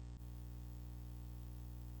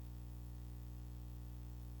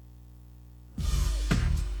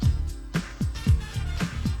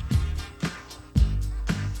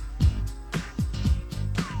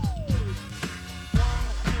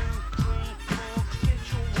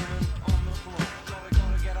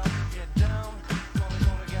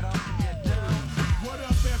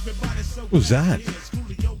What was that?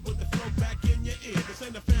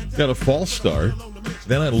 Got a false start.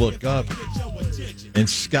 Then I look up, and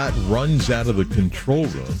Scott runs out of the control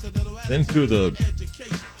room, then through the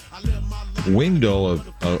window of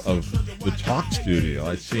the talk studio.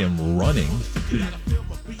 I see him running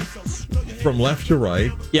from left to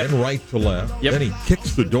right, then right to left. Then he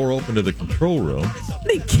kicks the door open to the control room.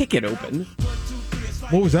 They kick it open.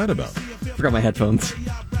 What was that about? Forgot my headphones.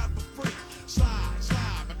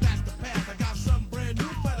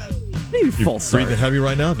 Maybe false start. Breathing heavy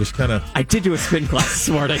right now? Just kind of... I did do a spin class this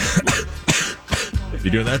morning.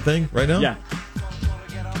 You doing that thing right now? Yeah.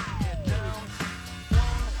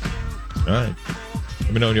 All right.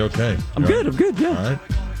 Let me know when you're okay. I'm good, yeah. All right.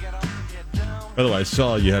 By the way, I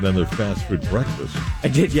saw you had another fast food breakfast. I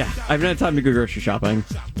did, yeah. I haven't had time to go grocery shopping.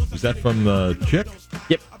 Is that from the chick?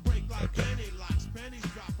 Yep. Okay.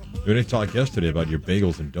 We didn't talk yesterday about your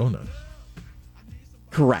bagels and donuts.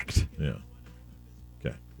 Correct. Yeah.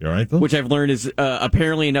 Okay. You all right, though? Which I've learned is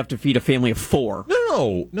apparently enough to feed a family of 4.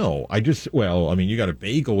 No. You got a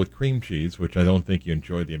bagel with cream cheese, which I don't think you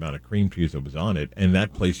enjoyed the amount of cream cheese that was on it, and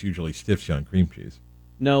that place usually stiffs you on cream cheese.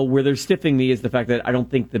 No, where they're stiffing me is the fact that I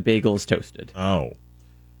don't think the bagel is toasted. Oh.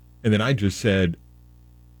 And then I just said,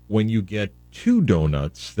 when you get 2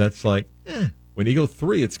 donuts, that's like, When you go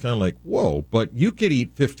 3, it's kind of like, whoa. But you could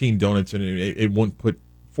eat 15 donuts and it won't put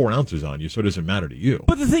 4 ounces on you, so it doesn't matter to you.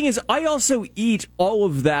 But the thing is, I also eat all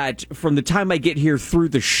of that from the time I get here through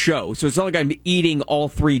the show. So it's not like I'm eating all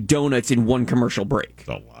 3 donuts in one commercial break. It's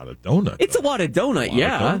a lot of donut. It's a lot of donut,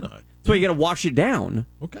 yeah. So you got to wash it down.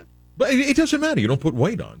 Okay. But it doesn't matter. You don't put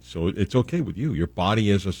weight on, so it's okay with you. Your body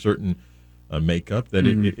has a certain makeup that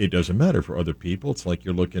it doesn't matter for other people. It's like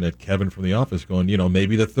you're looking at Kevin from The Office going,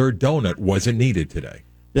 maybe the 3rd donut wasn't needed today.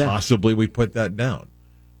 Yeah. Possibly we put that down.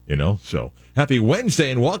 So happy Wednesday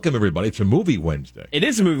and welcome, everybody. It's a movie Wednesday. It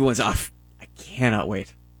is a movie Wednesday. I cannot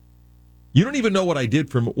wait. You don't even know what I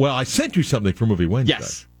did I sent you something for movie Wednesday.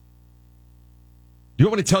 Yes. Do you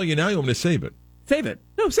want me to tell you now or you want me to save it? Save it.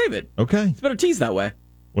 No, save it. Okay. It's better tease that way.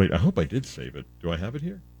 Wait, I hope I did save it. Do I have it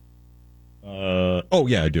here?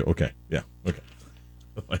 Yeah, I do. Okay. Yeah. Okay.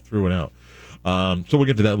 I threw it out. So we'll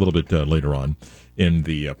get to that a little bit later on in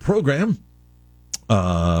the program.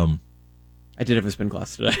 I did have a spin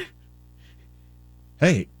class today.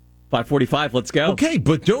 Hey. 5:45, let's go. Okay,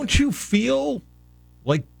 but don't you feel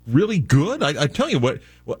like really good? I tell you what,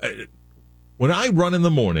 when I run in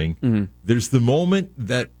the morning, there's the moment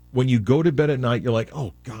that when you go to bed at night, you're like,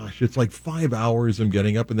 oh gosh, it's like 5 hours I'm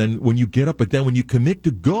getting up. And then when you get up, but then when you commit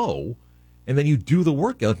to go and then you do the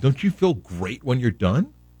workout, don't you feel great when you're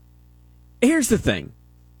done? Here's the thing.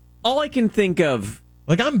 All I can think of...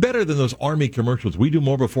 Like, I'm better than those Army commercials. We do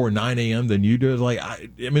more before 9 a.m. than you do. Like, I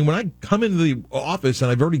mean, when I come into the office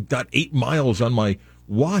and I've already got 8 miles on my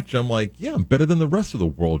watch, I'm like, yeah, I'm better than the rest of the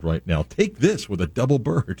world right now. Take this with a double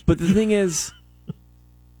bird. But the thing is...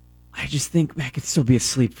 I just think I could still be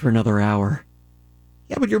asleep for another hour.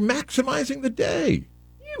 Yeah, but you're maximizing the day.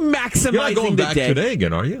 You're maximizing you're not going the back day. Today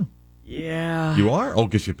again, are you? Yeah. You are? Oh,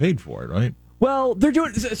 because you paid for it, right? Well, they're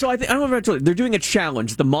doing... So I don't know if I told you. They're doing a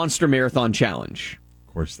challenge, the Monster Marathon Challenge.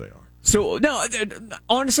 Of course they are. So, no,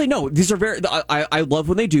 honestly, no. These are very... I love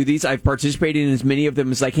when they do these. I've participated in as many of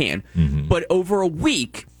them as I can. Mm-hmm. But over a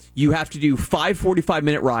week... You have to do 5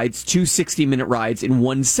 45-minute rides, 2 60-minute rides, and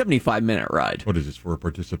 1 75-minute ride. What is this, for a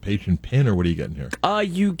participation pin, or what are you getting here?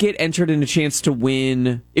 You get entered in a chance to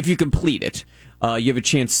win, if you complete it. You have a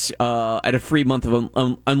chance at a free month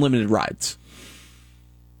of unlimited rides.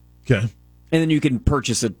 Okay. And then you can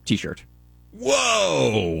purchase a T-shirt.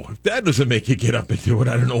 Whoa! If that doesn't make you get up and do it,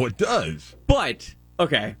 I don't know what does. But,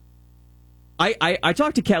 okay. I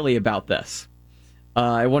talked to Kelly about this.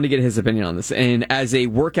 I want to get his opinion on this. And as a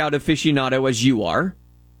workout aficionado, as you are,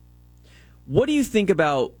 what do you think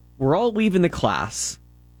about, we're all leaving the class,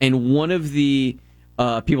 and one of the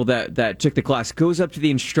people that took the class goes up to the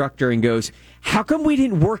instructor and goes, how come we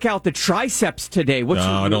didn't work out the triceps today?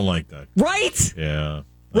 I don't like that. Right? Yeah.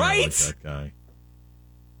 Right? I don't like that guy.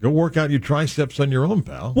 Go work out your triceps on your own,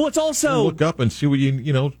 pal. Well, it's also... Look up and see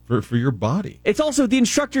what for your body. It's also, the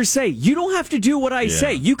instructors say, you don't have to do what I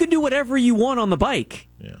say. You can do whatever you want on the bike.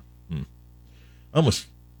 Yeah. I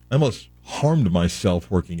almost harmed myself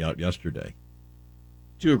working out yesterday.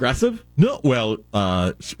 Too aggressive? No, well,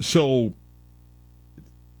 so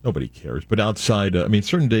nobody cares. But outside,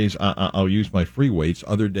 certain days I'll use my free weights.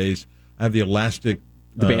 Other days I have the elastic...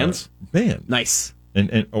 The bands? Band. Nice.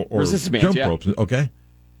 Or resistance jump bands, ropes, okay?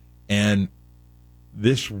 And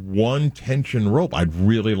this one tension rope I'd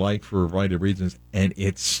really like for a variety of reasons, and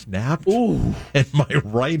it snapped. Ooh. And my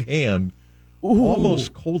right hand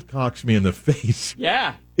almost cold cocks me in the face.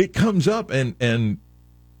 Yeah. it comes up and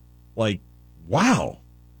like, wow.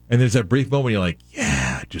 And there's that brief moment you're like,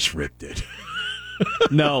 yeah, I just ripped it.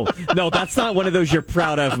 No, that's not one of those you're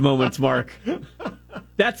proud of moments, Mark.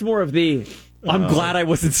 That's more of the, I'm glad I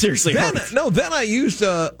wasn't seriously hurt. No, then I used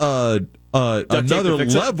another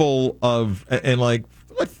level of, and like,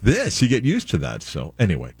 what's this? You get used to that. So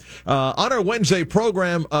anyway, on our Wednesday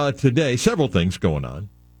program today, several things going on.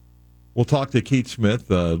 We'll talk to Keith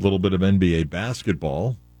Smith, a little bit of NBA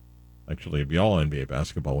basketball. Actually, it'll be all NBA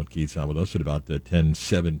basketball when Keith's on with us at about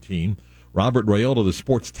 10:17. Robert Raiola, the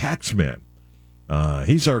sports tax man.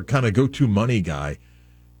 He's our kind of go-to money guy.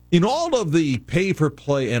 In all of the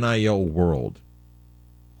pay-for-play NIL world,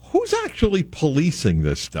 who's actually policing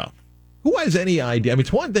this stuff? Who has any idea? I mean,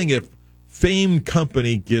 it's one thing if famed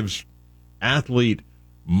company gives athlete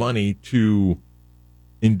money to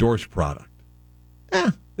endorse product.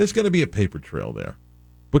 There's going to be a paper trail there.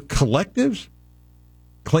 But collectives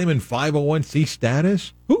claiming 501c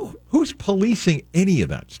status? Who's policing any of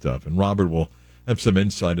that stuff? And Robert will have some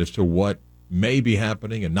insight as to what may be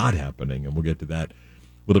happening and not happening, and we'll get to that a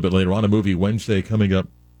little bit later on. A Movie Wednesday coming up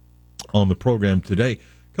on the program today.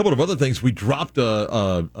 A couple of other things. We dropped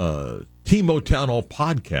a TMO Town Hall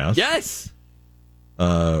podcast. Yes!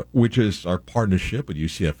 Which is our partnership with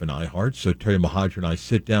UCF and iHeart. So Terry Mahajer and I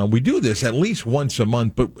sit down. We do this at least once a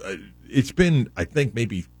month, but it's been, I think,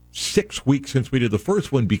 maybe 6 weeks since we did the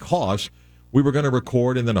first one because we were going to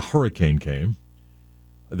record and then a hurricane came.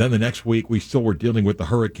 Then the next week we still were dealing with the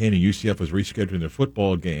hurricane and UCF was rescheduling their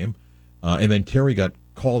football game. And then Terry got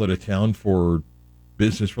called out of town for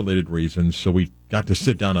business-related reasons, so we got to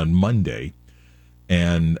sit down on Monday.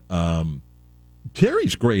 And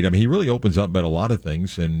Terry's great. I mean, he really opens up about a lot of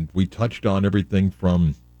things, and we touched on everything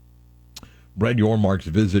from Brett Yormark's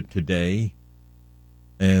visit today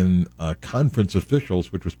and conference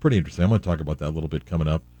officials, which was pretty interesting. I'm going to talk about that a little bit coming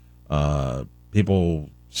up. People,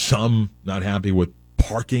 some not happy with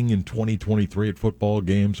parking in 2023 at football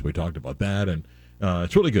games. We talked about that, and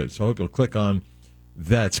it's really good. So I hope you'll click on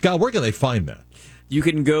that. Scott, where can they find that? You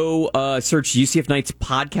can go search UCF Knights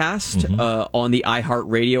podcast on the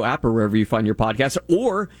iHeartRadio app or wherever you find your podcast,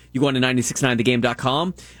 or you go on to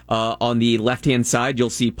 969thegame.com. On the left-hand side, you'll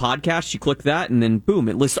see podcasts. You click that, and then, boom,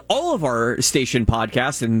 it lists all of our station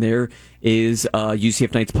podcasts, and there is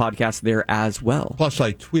UCF Knights podcast there as well. Plus,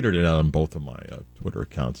 I tweeted it out on both of my Twitter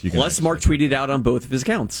accounts. Plus, Mark tweeted out on both of his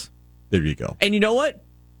accounts. There you go. And you know what?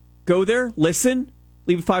 Go there, listen.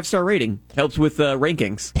 Leave a 5-star rating. Helps with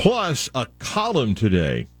rankings. Plus, a column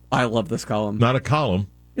today. I love this column. Not a column.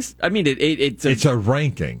 It's a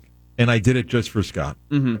ranking, and I did it just for Scott.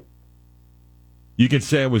 Mm-hmm. You can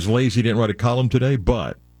say I was lazy, didn't write a column today,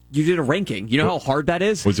 but... You did a ranking. You know how hard that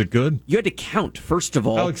is? Was it good? You had to count, first of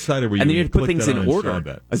all. How excited were you? And then you had to put things in order.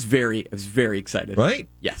 I was very excited. Right?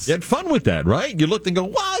 Yes. You had fun with that, right? You looked and go,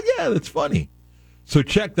 wow, yeah, that's funny. So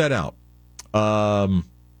check that out.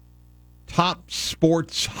 Top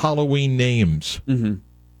sports Halloween names. Mm-hmm.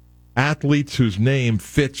 Athletes whose name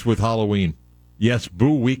fits with Halloween. Yes,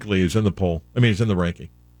 Boo Weekly is in the poll. Is in the ranking.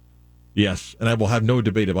 Yes, and I will have no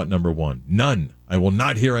debate about number one. None. I will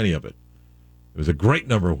not hear any of it. It was a great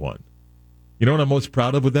number one. You know what I'm most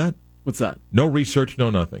proud of with that? What's that? No research,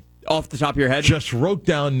 no nothing. Off the top of your head? Just wrote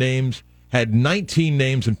down names, had 19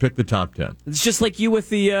 names, and picked the top 10. It's just like you with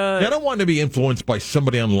the... I don't want to be influenced by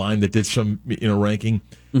somebody online that did some ranking.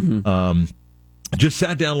 Mm-hmm. Just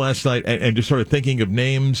sat down last night and just started thinking of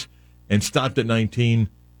names and stopped at 19.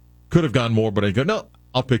 Could have gone more, but I go, no,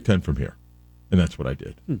 I'll pick 10 from here. And that's what I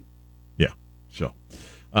did. Yeah. So,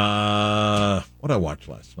 what I watched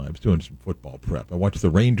last night, I was doing some football prep. I watched the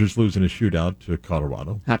Rangers lose in a shootout to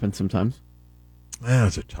Colorado. Happens sometimes. That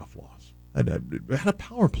was a tough loss. I had a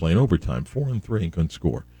power play in overtime, 4-3, and couldn't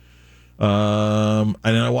score. And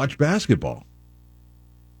then I watched basketball.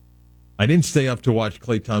 I didn't stay up to watch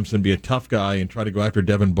Klay Thompson be a tough guy and try to go after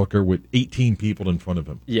Devin Booker with 18 people in front of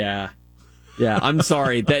him. Yeah, I'm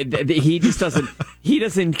sorry. that he just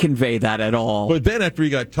doesn't convey that at all. But then after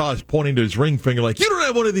he got tossed, pointing to his ring finger like, you don't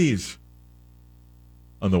have one of these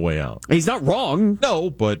on the way out. He's not wrong.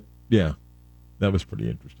 No, but yeah, that was pretty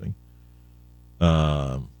interesting.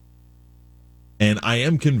 And I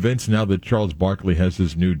am convinced now that Charles Barkley has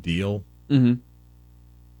his new deal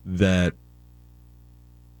that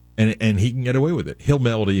and he can get away with it. He'll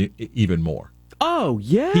meld even more. Oh,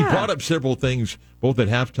 yeah. He brought up several things, both at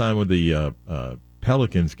halftime of the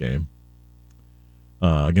Pelicans game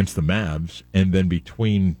against the Mavs, and then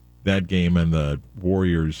between that game and the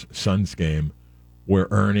Warriors-Suns game, where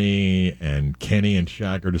Ernie and Kenny and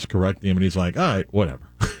Shaq are just correcting him, and he's like, all right, whatever.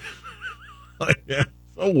 Yeah,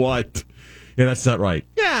 so what? Yeah, that's not right.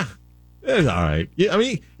 Yeah, It's all right. Yeah, I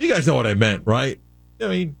mean, you guys know what I meant, right? I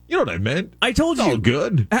mean, you know what I meant. I told it's you. all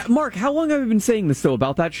good. Mark, how long have I been saying this, though,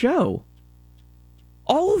 about that show?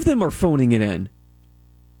 All of them are phoning it in.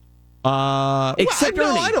 Except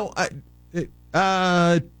well, Ernie.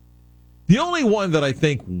 I don't. The only one that I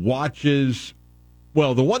think watches,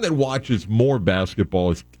 well, the one that watches more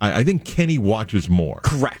basketball is, I think Kenny watches more.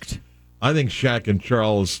 Correct. I think Shaq and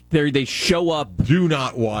Charles They show up. do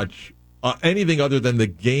not watch anything other than the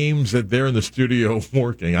games that they're in the studio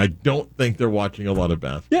working. I don't think they're watching a lot of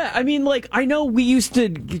basketball. Yeah, I mean, I know we used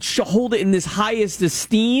to hold it in this highest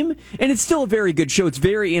esteem, and it's still a very good show. It's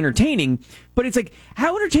very entertaining, but it's like,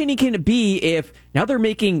 how entertaining can it be if now they're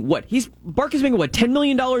making Bark is making $10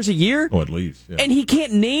 million a year? Oh, at least. Yeah. And he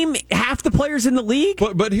can't name half the players in the league?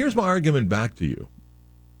 But here's my argument back to you.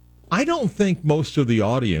 I don't think most of the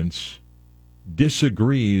audience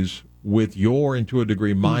disagrees with your, and to a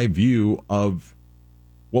degree, my view of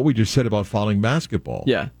what we just said about following basketball.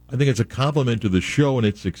 Yeah. I think it's a compliment to the show and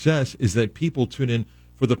its success is that people tune in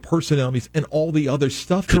for the personalities and all the other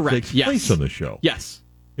stuff that takes place on the show. Yes.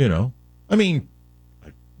 You know? I mean,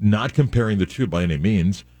 not comparing the two by any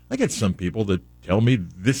means. I get some people that tell me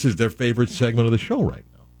this is their favorite segment of the show right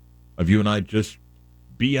now, of you and I just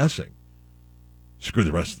BSing. Screw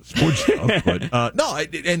the rest of the sports stuff. But no,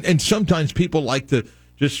 and sometimes people like to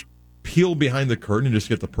just peel behind the curtain and just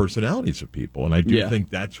get the personalities of people. And I do think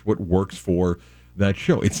that's what works for that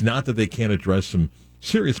show. It's not that they can't address some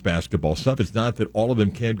serious basketball stuff. It's not that all of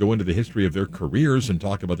them can't go into the history of their careers and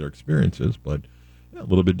talk about their experiences, but a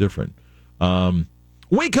little bit different. When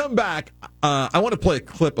we come back, I want to play a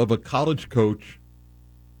clip of a college coach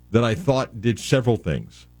that I thought did several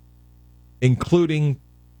things, including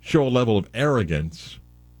show a level of arrogance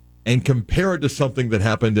and compare it to something that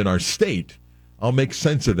happened in our state. I'll make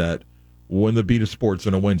sense of that when the Beat of Sports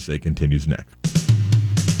on a Wednesday continues next.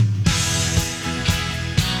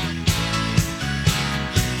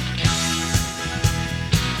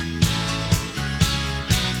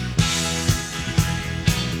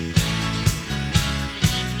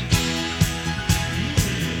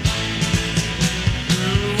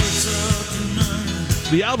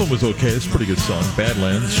 The album was okay. It's a pretty good song.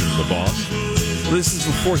 Badlands from The Boss. This is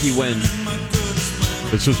before he went.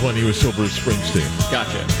 This was when he was still Bruce Springsteen.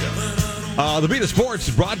 Gotcha. The Beat of Sports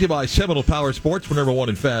is brought to you by Seminole Power Sports. We're number one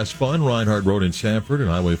in fast fun. Reinhardt Road in Sanford and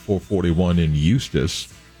Highway 441 in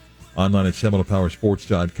Eustis. Online at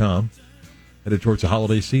SeminolePowerSports.com. Headed towards the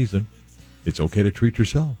holiday season. It's okay to treat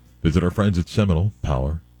yourself. Visit our friends at Seminole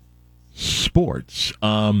Power Sports.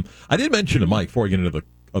 I did mention to Mike, before I get into the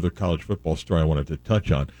other college football story I wanted to touch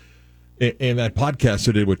on, in that podcast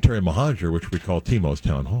I did with Terry Mahajer, which we call Timo's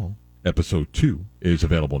Town Hall, episode 2 is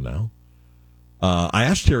available now. I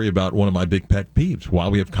asked Terry about one of my big pet peeves, why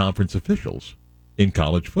we have conference officials in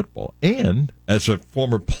college football. And as a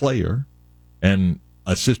former player and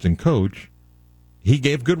assistant coach, he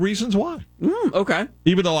gave good reasons why. Okay.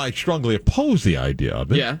 Even though I strongly oppose the idea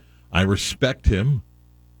of it, I respect him,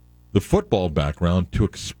 the football background, to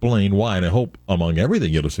explain why. And I hope, among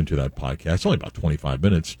everything you listen to that podcast, only about 25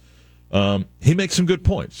 minutes, he makes some good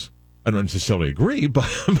points. I don't necessarily agree, but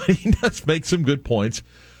he does make some good points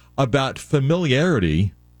about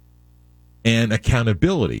familiarity and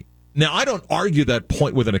accountability. Now, I don't argue that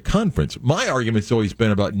point within a conference. My argument's always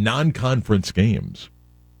been about non-conference games.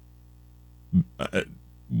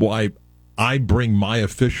 Why I bring my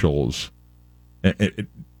officials, it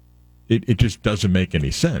just doesn't make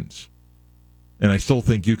any sense. And I still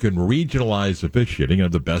think you can regionalize officiating. You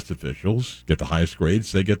have the best officials get the highest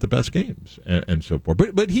grades, they get the best games, and so forth.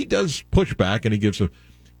 But he does push back, and he gives a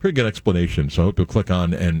pretty good explanation. So I hope you'll click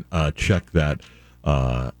on and check that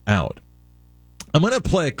out. I'm going to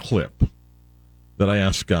play a clip that I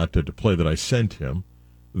asked Scott to play that I sent him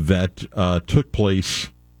that took place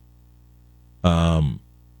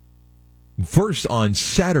first on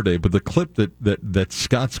Saturday, but the clip that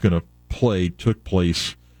Scott's going to play took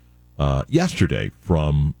place yesterday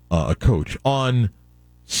from a coach. On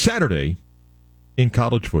Saturday in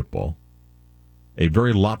college football, a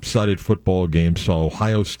very lopsided football game saw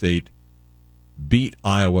Ohio State beat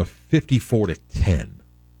Iowa 54-10.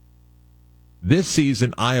 This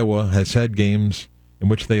season, Iowa has had games in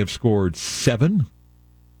which they have scored 7,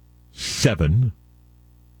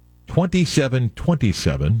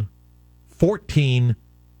 27-27, 14,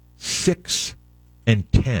 6,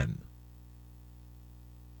 and 10.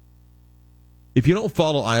 If you don't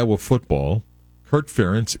follow Iowa football, Kurt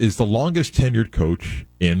Ferentz is the longest tenured coach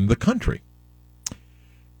in the country.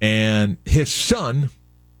 And his son,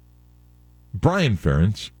 Brian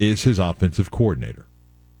Ferentz, is his offensive coordinator.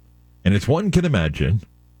 And as one can imagine,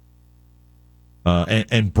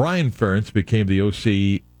 And Brian Ferentz became the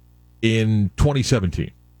OC in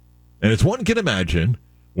 2017. And as one can imagine,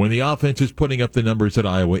 when the offense is putting up the numbers that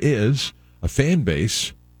Iowa is, a fan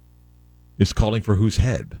base is calling for whose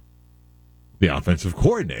head? The offensive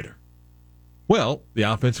coordinator. Well, the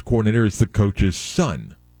offensive coordinator is the coach's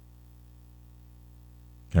son.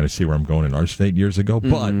 Kind of see where I'm going in our state years ago.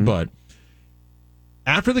 But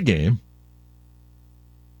after the game,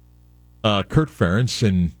 Kurt Ferentz,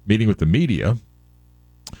 in meeting with the media,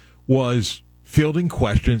 was fielding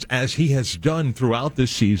questions, as he has done throughout this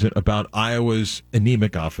season, about Iowa's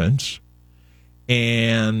anemic offense.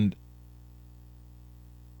 And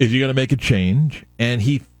is he going to make a change? And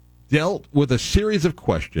he dealt with a series of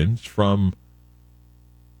questions from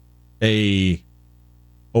a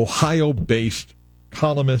Ohio-based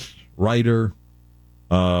columnist, writer,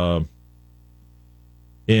 in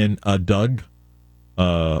Doug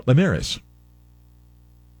Lemarius.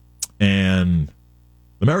 And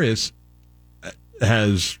Lemarius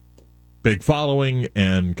has big following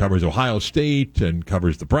and covers Ohio State and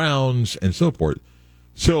covers the Browns and so forth.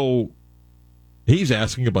 So he's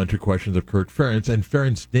asking a bunch of questions of Kurt Ferentz, and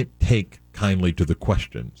Ferentz didn't take kindly to the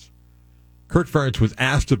questions. Kurt Ferentz was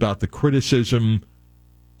asked about the criticism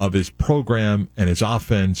of his program and his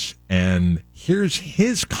offense, and here's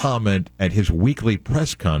his comment at his weekly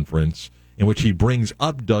press conference in which he brings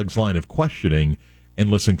up Doug's line of questioning, and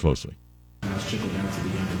listen closely.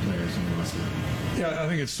 Yeah, I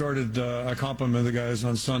think it started, I complimented the guys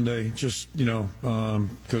on Sunday, just,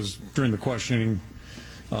 because during the questioning,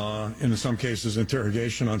 in some cases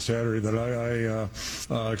interrogation on Saturday that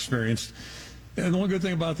I experienced. And the one good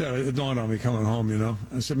thing about that, it dawned on me coming home,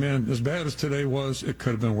 I said, man, as bad as today was, it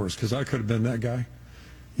could have been worse, because I could have been that guy.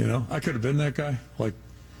 I could have been that guy, like,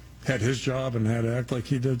 had his job and had to act like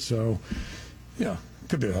he did. So, yeah, it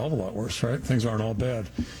could be a hell of a lot worse, right? Things aren't all bad.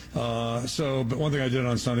 But one thing I did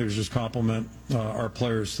on Sunday was just compliment our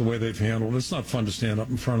players, the way they've handled it. It's not fun to stand up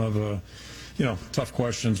in front of tough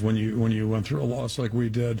questions when you went through a loss like we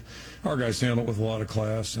did. Our guys handle it with a lot of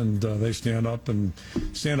class, and they stand up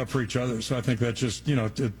for each other. So I think that just,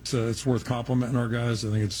 it's worth complimenting our guys.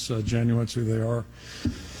 I think it's genuine. It's who they are.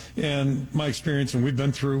 And my experience, and we've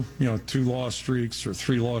been through, 2 loss streaks or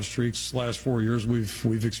 3 loss streaks. Last 4 years,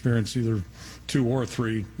 we've experienced either 2 or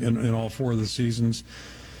 3 in all 4 of the seasons.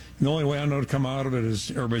 And the only way I know to come out of it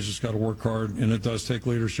is everybody's just got to work hard, and it does take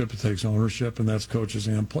leadership, it takes ownership, and that's coaches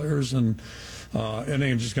and players. And it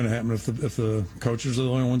ain't just going to happen if the coaches are the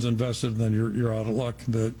only ones invested. Then you're out of luck.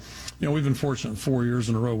 But we've been fortunate 4 years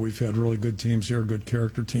in a row. We've had really good teams here, good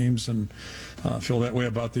character teams, and I feel that way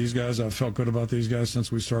about these guys. I've felt good about these guys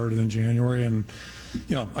since we started in January, and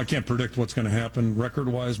I can't predict what's going to happen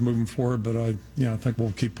record-wise moving forward, but I think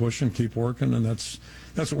we'll keep pushing, keep working, and that's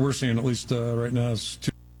what we're seeing at least right now.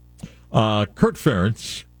 Kurt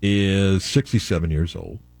Ferentz is 67 years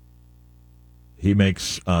old. He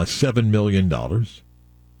makes $7 million,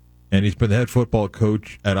 and he's been the head football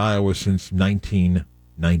coach at Iowa since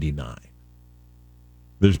 1999.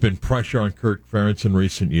 There's been pressure on Kurt Ferentz in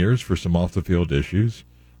recent years for some off-the-field issues.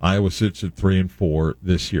 Iowa sits at 3-4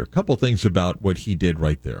 this year. A couple things about what he did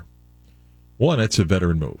right there. One, it's a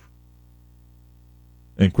veteran move.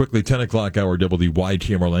 And quickly, 10 o'clock hour,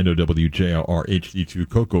 WYGM Orlando, WJR HD2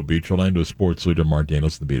 Cocoa Beach, Orlando sports leader Mark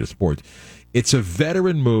Daniels, the Beat of Sports. It's a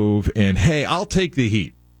veteran move, and hey, I'll take the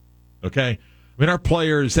heat. Okay, I mean, our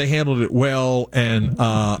players, they handled it well, and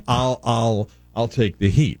I'll take the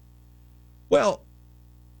heat. Well,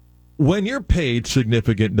 when you're paid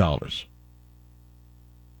significant dollars,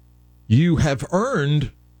 you have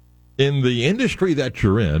earned in the industry that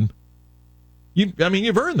you're in. You've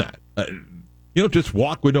earned that. You don't just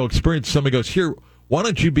walk with no experience. Somebody goes, here, why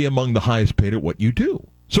don't you be among the highest paid at what you do?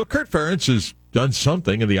 So Kurt Ferentz has done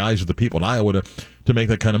something in the eyes of the people in Iowa to make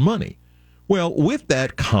that kind of money. Well, with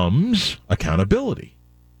that comes accountability.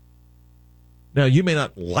 Now, you may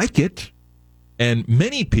not like it, and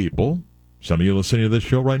many people, some of you listening to this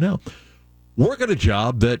show right now, work at a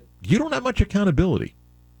job that you don't have much accountability.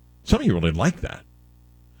 Some of you really like that.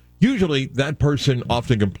 Usually, that person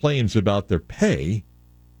often complains about their pay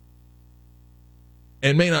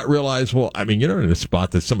and may not realize, you're not in a spot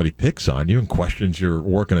that somebody picks on you and questions your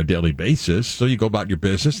work on a daily basis. So you go about your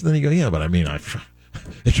business, and then you go,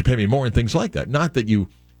 they should pay me more and things like that. Not that you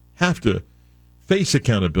have to face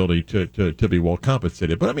accountability to be well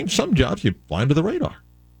compensated. But, some jobs you fly under the radar.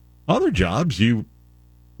 Other jobs, you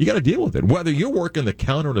got to deal with it. Whether you're working the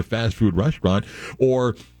counter in a fast food restaurant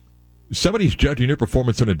or somebody's judging your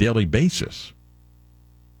performance on a daily basis.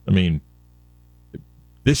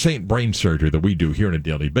 This ain't brain surgery that we do here on a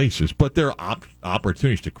daily basis, but there are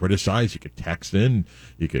opportunities to criticize. You could text in,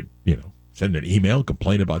 you could, send an email,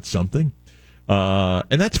 complain about something,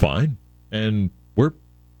 and that's fine. And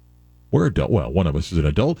we're adult. Well, one of us is an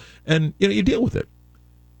adult, and you deal with it.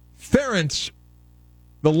 Ferentz,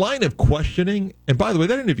 the line of questioning, and by the way,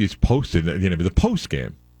 that interview's posted. The post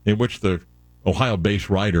game in which the Ohio-based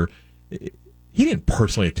writer, he didn't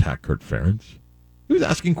personally attack Kurt Ferentz. He was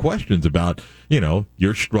asking questions about,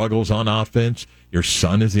 your struggles on offense. Your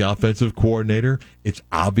son is the offensive coordinator. It's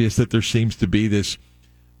obvious that there seems to be this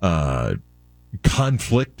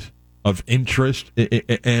conflict of interest,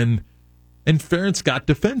 and Ferentz got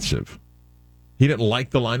defensive. He didn't like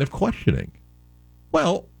the line of questioning.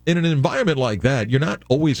 Well, in an environment like that, you're not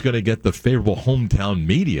always going to get the favorable hometown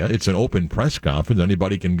media. It's an open press conference.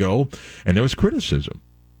 Anybody can go, and there was criticism.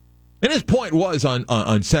 And his point was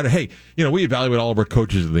on Saturday, hey, we evaluate all of our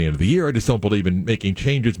coaches at the end of the year. I just don't believe in making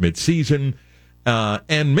changes midseason.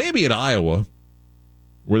 And maybe at Iowa,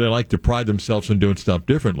 where they like to pride themselves on doing stuff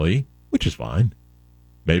differently, which is fine.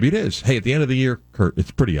 Maybe it is. Hey, at the end of the year, Kurt, it's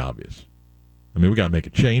pretty obvious. I mean, we got to make a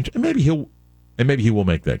change, and maybe he will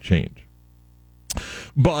make that change.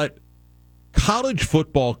 But college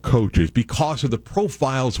football coaches, because of the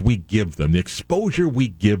profiles we give them, the exposure we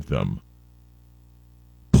give them,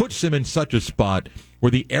 puts them in such a spot where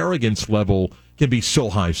the arrogance level can be so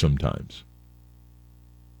high sometimes.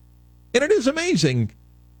 And it is amazing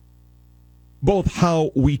both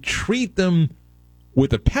how we treat them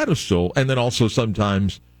with a pedestal, and then also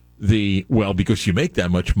sometimes because you make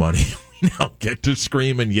that much money, we now get to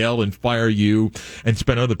scream and yell and fire you and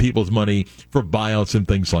spend other people's money for buyouts and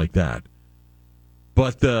things like that.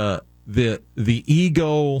 But the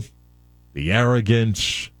ego, the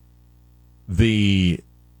arrogance,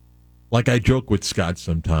 like I joke with Scott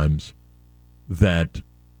sometimes, that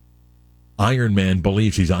Iron Man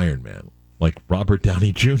believes he's Iron Man. Like Robert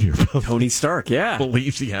Downey Jr. Tony Stark, yeah.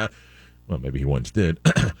 Believes he has. Well, maybe he once did.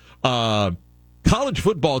 College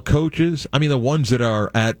football coaches, I mean, the ones that are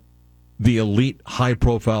at the elite,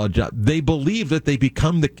 high-profile job, they believe that they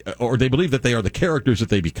become they believe that they are the characters that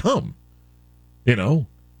they become. And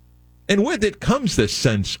with it comes this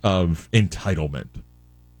sense of entitlement.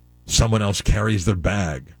 Someone else carries their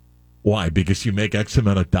bag. Why? Because you make X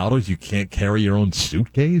amount of dollars, you can't carry your own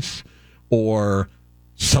suitcase? Or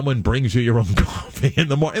someone brings you your own coffee in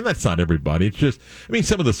the morning? And that's not everybody. It's just,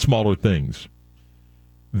 some of the smaller things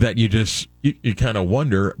that you kind of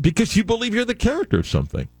wonder because you believe you're the character of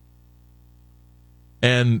something.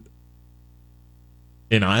 And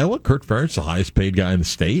in Iowa, Kurt Ferentz, the highest paid guy in the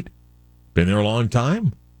state, been there a long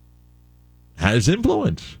time, has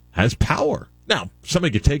influence, has power. Now,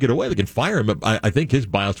 somebody could take it away. They can fire him. I think his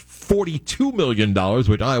buyout's $42 million,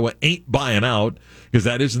 which Iowa ain't buying out because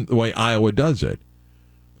that isn't the way Iowa does it.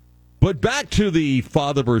 But back to the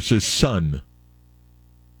father versus son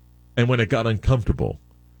and when it got uncomfortable.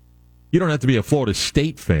 You don't have to be a Florida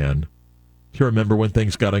State fan to remember when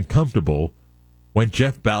things got uncomfortable when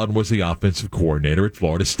Jeff Bowden was the offensive coordinator at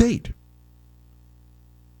Florida State.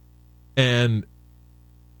 And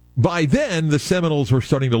by then, the Seminoles were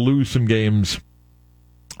starting to lose some games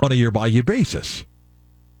on a year-by-year basis.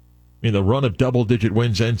 The run of double-digit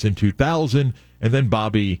wins ends in 2000, and then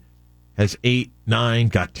Bobby has 8, 9,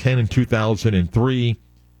 got 10 in 2003,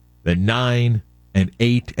 then 9 and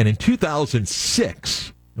 8, and in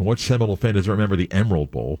 2006, and what Seminole fan doesn't remember the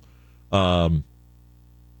Emerald Bowl,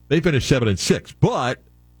 they finished 7-6, but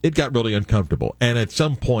it got really uncomfortable, and at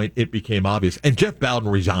some point it became obvious, and Jeff Bowden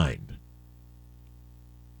resigned.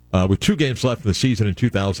 With 2 games left in the season in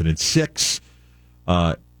 2006.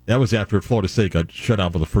 That was after Florida State got shut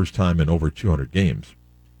out for the first time in over 200 games.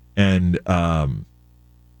 And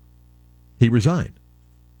he resigned.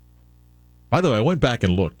 By the way, I went back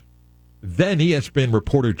and looked. Then ESPN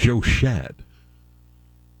reporter Joe Shad.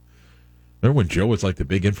 Remember when Joe was like the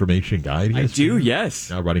big information guy? I do, yes.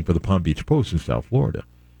 Now writing for the Palm Beach Post in South Florida.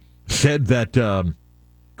 Said that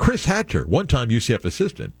Chris Hatcher, one-time UCF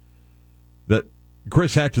assistant, that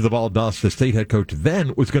Chris Hatcher, the Valdosta State head coach,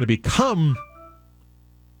 then was going to become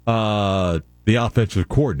the offensive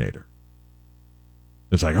coordinator.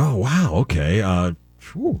 It's like, oh, wow, okay.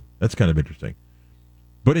 That's kind of interesting.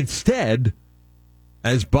 But instead,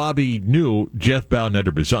 as Bobby knew, Jeff Bowden had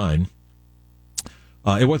to resign.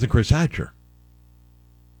 It wasn't Chris Hatcher.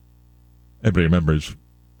 Everybody remembers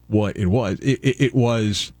what it was. It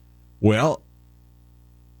was,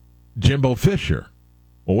 Jimbo Fisher.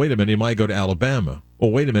 Well, wait a minute, he might go to Alabama.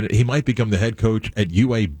 Well, wait a minute, he might become the head coach at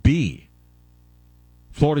UAB.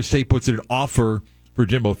 Florida State puts in an offer for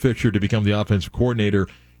Jimbo Fisher to become the offensive coordinator,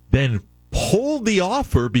 then pulled the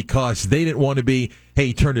offer because they didn't want to be, hey,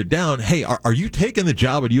 he turned it down. Hey, are you taking the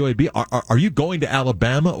job at UAB? Are you going to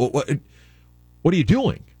Alabama? What are you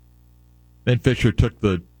doing? Then Fisher took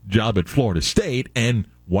the job at Florida State. And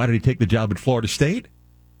why did he take the job at Florida State?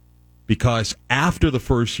 Because after the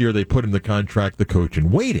first year, they put in the contract the coach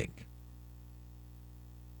in waiting,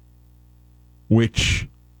 which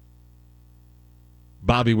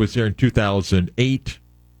Bobby was there in 2008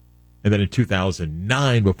 and then in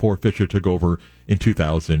 2009 before Fisher took over in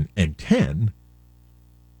 2010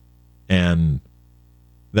 and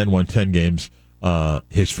then won 10 games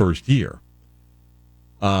his first year.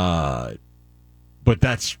 But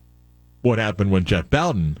that's what happened when Jeff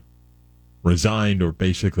Bowden resigned or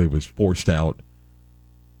basically was forced out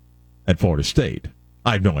at Florida State.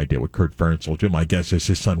 I have no idea what Kurt Ferentz will do. My guess is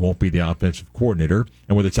his son won't be the offensive coordinator,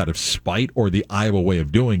 and whether it's out of spite or the Iowa way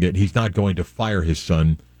of doing it, he's not going to fire his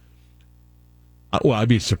son. Well, I'd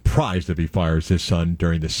be surprised if he fires his son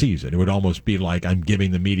during the season. It would almost be like I'm giving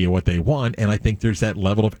the media what they want, and I think there's that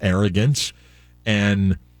level of arrogance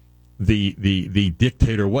and the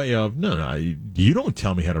dictator way of, no, you don't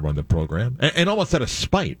tell me how to run the program. And almost out of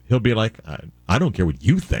spite, he'll be like, I don't care what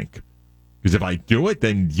you think. Because if I do it,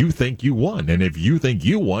 then you think you won. And if you think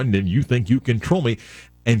you won, then you think you control me.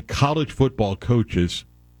 And college football coaches,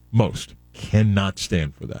 most, cannot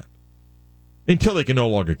stand for that. Until they can no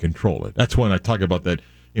longer control it. That's when I talk about that,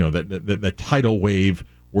 that tidal wave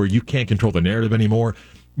where you can't control the narrative anymore.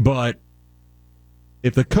 But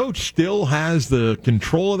if the coach still has the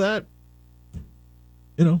control of that,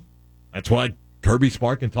 that's why Kirby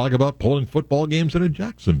Smart can talk about pulling football games into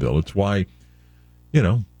Jacksonville. It's why,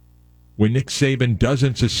 when Nick Saban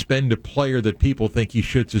doesn't suspend a player that people think he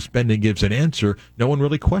should suspend and gives an answer, no one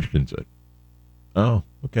really questions it. Oh,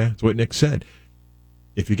 okay. That's what Nick said.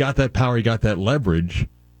 If you got that power, you got that leverage,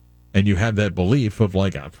 and you have that belief of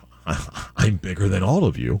like, I'm bigger than all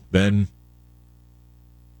of you, then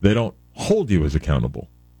they don't hold you as accountable.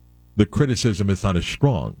 The criticism is not as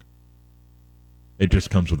strong. It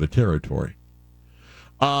just comes with the territory.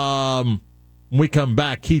 When we come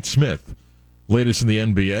back, Keith Smith, latest in the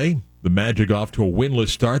NBA. The Magic off to a winless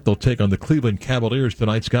start. They'll take on the Cleveland Cavaliers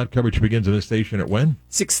tonight. Scott, coverage begins on this station at when?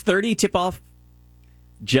 6:30 tip-off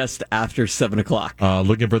just after 7 o'clock.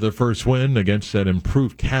 Looking for their first win against that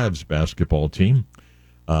improved Cavs basketball team.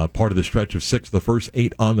 Part of the stretch of 6, the first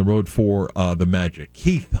 8 on the road for the Magic.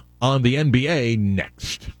 Keith on the NBA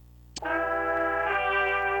next.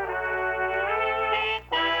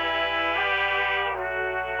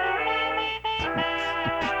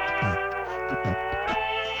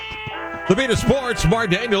 The Beat of Sports, Mark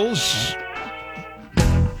Daniels.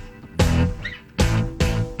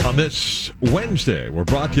 On this Wednesday, we're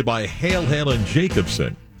brought to you by Hale and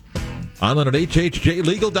Jacobson. Online at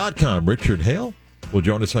hhjlegal.com. Richard Hale will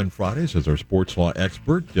join us on Fridays as our sports law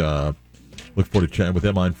expert. Look forward to chatting with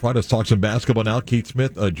him on Fridays. Talk some basketball now. Keith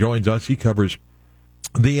Smith joins us. He covers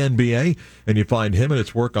the NBA, and you find him and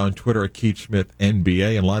his work on Twitter at Keith Smith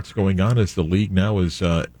NBA, and lots going on as the league now is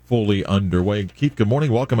fully underway. Keith, good morning.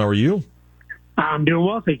 Welcome. How are you? I'm doing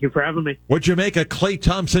well. Thank you for having me. What'd you make of Klay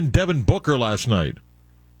Thompson, Devin Booker last night?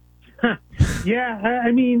 Yeah,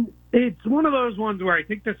 I mean, it's one of those ones where I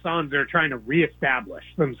think the Suns are trying to reestablish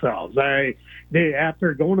themselves. They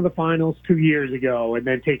after going to the finals 2 years ago and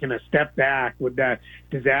then taking a step back with that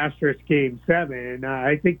disastrous Game 7,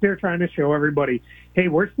 I think they're trying to show everybody, hey,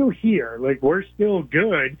 we're still here. Like, we're still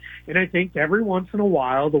good. And I think every once in a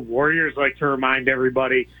while the Warriors like to remind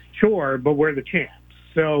everybody, sure, but we're the champs.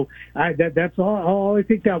 So that's all I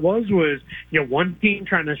think that was one team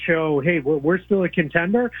trying to show, hey, we're still a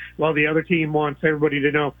contender, while the other team wants everybody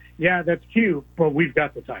to know, yeah, that's cute, but we've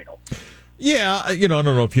got the title. Yeah, I don't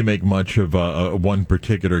know if you make much of one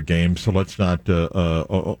particular game, so let's not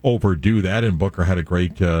overdo that. And Booker had a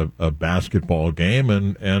great basketball game,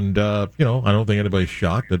 and I don't think anybody's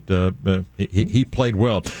shocked that he played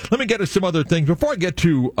well. Let me get to some other things before I get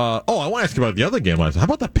to. I want to ask you about the other game last night. How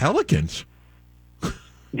about the Pelicans?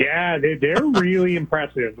 Yeah, they're really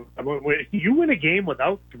impressive. When you win a game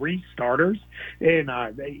without 3 starters and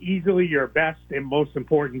easily your best and most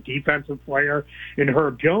important defensive player in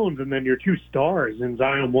Herb Jones, and then your 2 stars in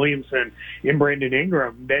Zion Williamson and Brandon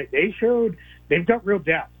Ingram, they showed they've got real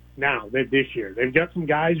depth now this year. They've got some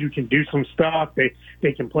guys who can do some stuff.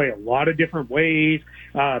 They can play a lot of different ways.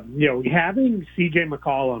 Having C.J.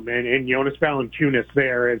 McCollum and Jonas Valanciunas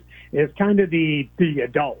there is kind of the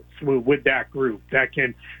adults with that group that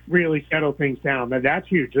can really settle things down. That's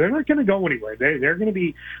huge. They're not going to go anywhere. They're going to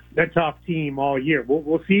be the tough team all year.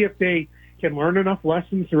 We'll see if they can learn enough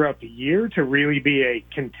lessons throughout the year to really be a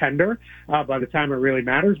contender by the time it really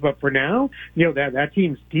matters. But for now, that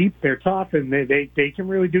team's deep, they're tough, and they can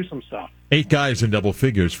really do some stuff. 8 guys in double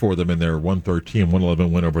figures for them in their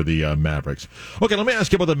 113-111 win over the Mavericks. Okay, let me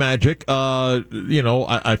ask you about the Magic.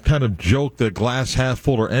 I've kind of joked the glass half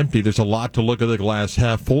full or empty. There's a lot to look at the glass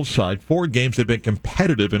half full side. 4 games have been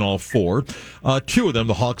competitive in all 4. 2 of them,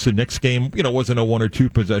 the Hawks and Knicks game, wasn't a 1 or 2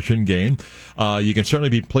 possession game. You can certainly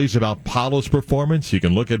be pleased about Paolo's performance. You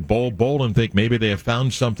can look at Bol and think maybe they have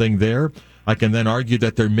found something there. I can then argue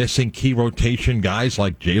that they're missing key rotation guys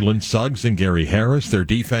like Jalen Suggs and Gary Harris. Their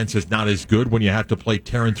defense is not as good when you have to play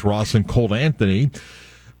Terrence Ross and Cole Anthony.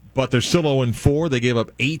 But they're still 0-4. They gave up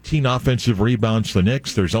 18 offensive rebounds to the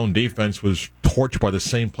Knicks. Their zone defense was torched by the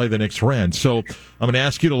same play the Knicks ran. So I'm going to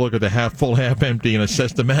ask you to look at the half full, half empty, and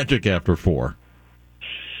assess the Magic after 4.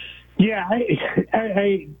 Yeah,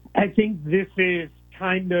 I think this is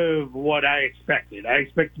kind of what I expected. I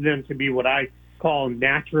expected them to be what I call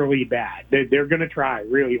naturally bad. They're going to try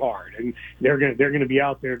really hard, and they're going to be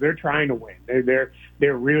out there. They're trying to win.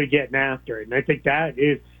 They're really getting after it, and I think that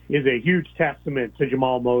is a huge testament to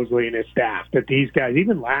Jamal Mosley and his staff. That these guys,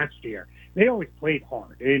 even last year, they always played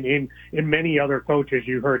hard. And many other coaches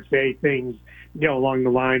you heard say things, along the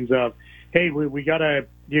lines of, "Hey, we gotta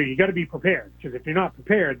you gotta be prepared, because if you're not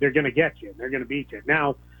prepared, they're going to get you. And they're going to beat you."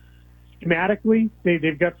 Now, schematically,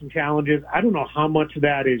 they've got some challenges. I don't know how much of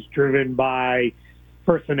that is driven by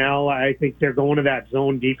personnel. I think they're going to that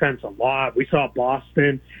zone defense a lot. We saw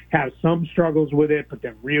Boston have some struggles with it, but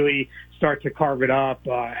then really start to carve it up.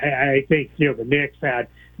 I think, the Knicks had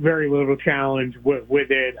very little challenge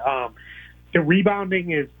with it. The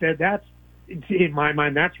rebounding that's, in my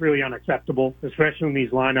mind, that's really unacceptable, especially in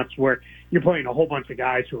these lineups where you're playing a whole bunch of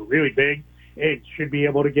guys who are really big. It should be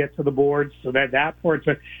able to get to the boards, so that part's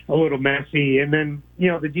a little messy. And then,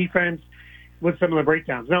 the defense with some of the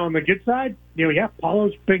breakdowns. Now, on the good side,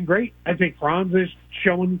 Paulo's been great. I think Franz is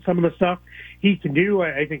showing some of the stuff he can do.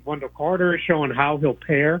 I think Wendell Carter is showing how he'll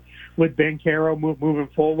pair with Ben Caro moving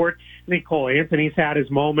forward. I think Cole Anthony's had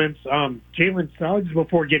his moments. Jalen Suggs,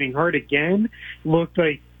 before getting hurt again, looked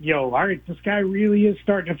like, all right, this guy really is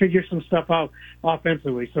starting to figure some stuff out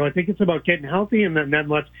offensively. So I think it's about getting healthy, and then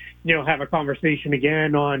let's, have a conversation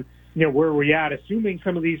again on, where we're at, assuming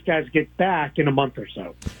some of these guys get back in a month or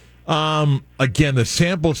so. Again, the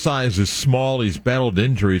sample size is small. He's battled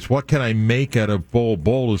injuries. What can I make out of Bol?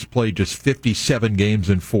 Bol has played just 57 games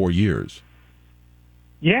in 4 years.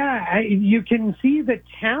 Yeah, you can see the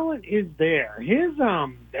talent is there. His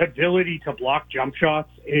ability to block jump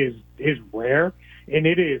shots is rare, and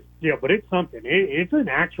it is, but it's something. It's an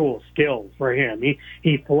actual skill for him.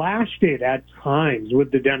 He flashed it at times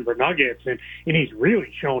with the Denver Nuggets, and he's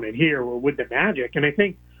really shown it here with the Magic. And I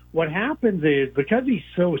think what happens is, because he's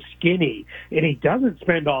so skinny and he doesn't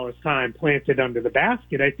spend all his time planted under the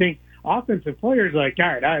basket, I think offensive players are like,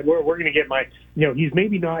 all right, we're going to get my, he's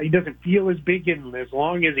maybe not, he doesn't feel as big and as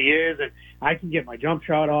long as he is, and I can get my jump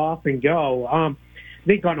shot off and go. I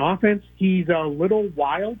think on offense, he's a little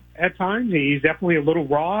wild at times. He's definitely a little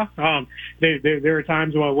raw. There are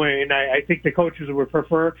times when I think the coaches would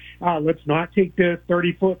prefer, let's not take the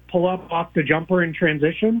 30-foot pull-up off the jumper in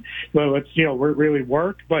transition. Well, let's, really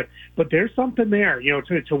work. But there's something there,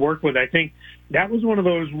 to work with. I think that was one of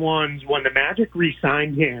those ones when the Magic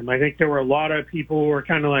re-signed him. I think there were a lot of people who were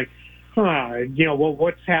kind of like,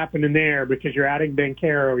 what's happening there? Because you're adding Ben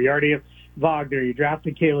Caro, you already have Wagner, you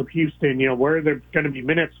drafted Caleb Houston, where are there going to be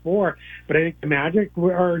minutes for? But I think the Magic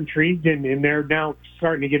are intrigued, and they're now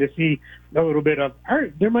starting to get to see a little bit of, all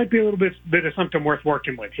right, there might be a little bit of something worth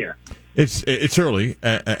working with here. It's early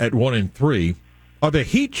at 1-3. Are the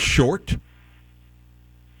Heat short?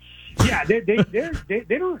 Yeah, they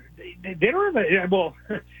don't have a, well,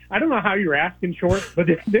 I don't know how you're asking short, but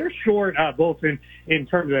they're short both in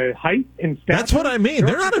terms of height and stature. That's what I mean.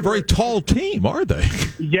 They're not a very tall team, are they?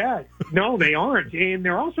 Yeah, no, they aren't. And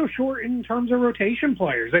they're also short in terms of rotation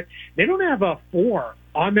players. They don't have a 4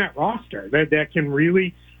 on that roster that can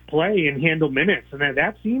really play and handle minutes. And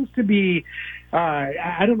that seems to be,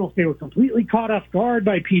 I don't know if they were completely caught off guard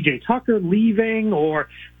by P.J. Tucker leaving, or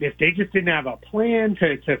if they just didn't have a plan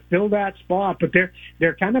to fill that spot. But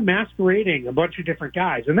they're kind of masquerading a bunch of different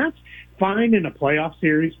guys. And that's fine in a playoff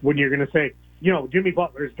series when you're going to say, Jimmy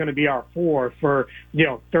Butler is going to be our 4 for,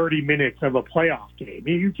 30 minutes of a playoff game.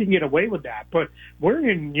 You can get away with that. But we're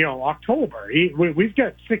in, October. We've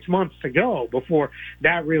got 6 months to go before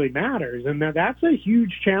that really matters. And that's a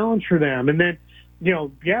huge challenge for them. And then,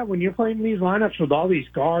 when you're playing these lineups with all these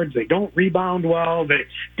guards, they don't rebound well.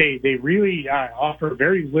 They really offer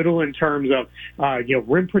very little in terms of,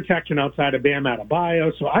 rim protection outside of Bam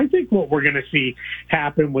Adebayo. So I think what we're going to see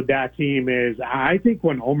happen with that team is, I think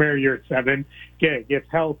when Omer Yurtseven gets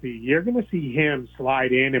healthy, you're going to see him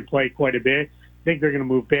slide in and play quite a bit. think they're going to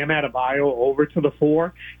move Bam Adebayo over to the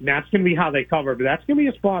 4, and that's going to be how they cover. But that's going to be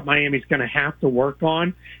a spot Miami's going to have to work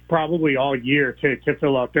on probably all year to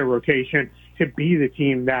fill out their rotation to be the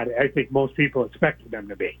team that I think most people expected them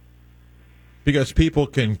to be. Because people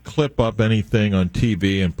can clip up anything on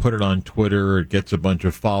TV and put it on Twitter. It gets a bunch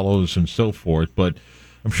of follows and so forth. But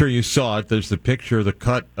I'm sure you saw it. There's the picture,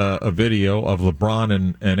 a video of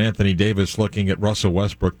LeBron and Anthony Davis looking at Russell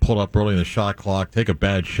Westbrook pull up early in the shot clock, take a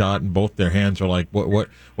bad shot, and both their hands are like, what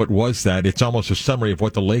was that? It's almost a summary of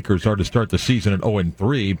what the Lakers are to start the season at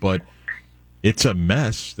 0-3, but it's a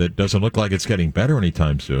mess that doesn't look like it's getting better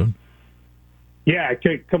anytime soon. Yeah,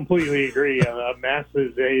 I completely agree. A mess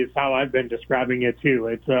is how I've been describing it too.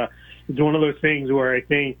 It's one of those things where I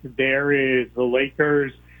think the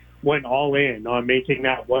Lakers went all in on making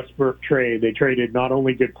that Westbrook trade. They traded not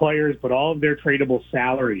only good players, but all of their tradable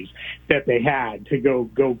salaries that they had to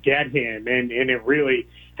go get him, and it really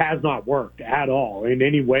has not worked at all in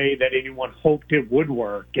any way that anyone hoped it would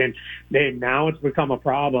work. And then now it's become a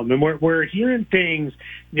problem. And we're hearing things,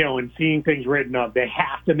 and seeing things written up. They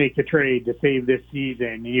have to make a trade to save this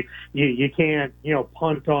season. You can't,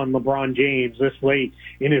 punt on LeBron James this late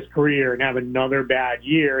in his career and have another bad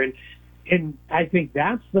year. And I think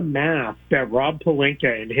that's the math that Rob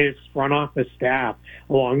Pelinka and his front office staff,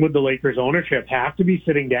 along with the Lakers ownership, have to be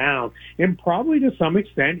sitting down and probably to some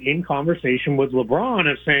extent in conversation with LeBron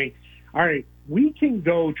of saying, all right, we can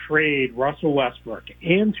go trade Russell Westbrook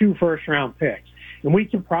and 2 first-round picks, and we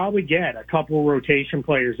can probably get a couple rotation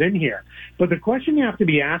players in here. But the question you have to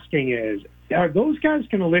be asking is, are those guys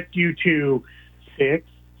going to lift you to 6,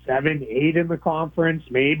 7, 8 in the conference,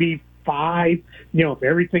 maybe 5, if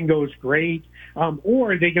everything goes great,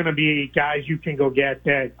 or are they going to be guys you can go get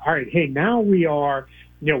that, all right, hey, now we are,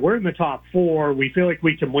 we're in the top 4, we feel like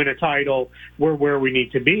we can win a title, we're where we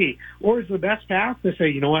need to be? Or is the best path to say,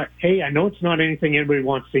 you know what, hey, I know it's not anything anybody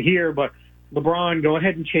wants to hear, but LeBron, go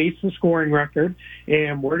ahead and chase the scoring record,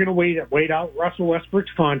 and we're going to wait out Russell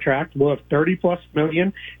Westbrook's contract. We'll have $30+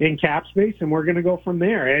 million in cap space, and we're going to go from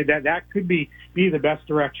there. That could be the best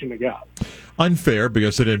direction to go. Unfair,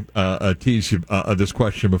 because I did tease you this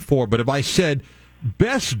question before, but if I said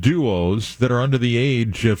best duos that are under the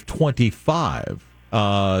age of 25,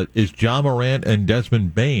 is Ja Morant and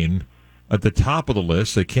Desmond Bane at the top of the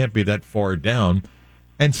list. They can't be that far down.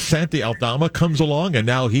 And Santi Aldama comes along, and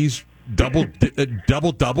now he's double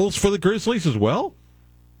doubles for the Grizzlies as well?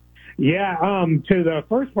 Ja to the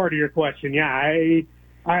first part of your question, I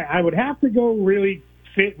would have to go really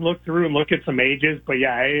sit and look through and look at some ages, but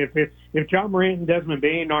if Ja Morant and Desmond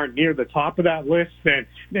Bane aren't near the top of that list, then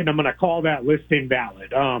I'm going to call that list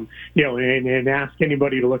invalid. And ask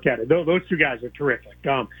anybody to look at it. Those 2 guys are terrific.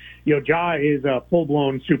 Ja is a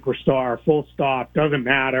full-blown superstar, full stop, doesn't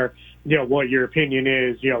matter what your opinion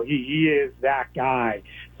is. He is that guy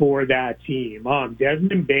for that team.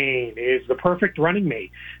 Desmond Bane is the perfect running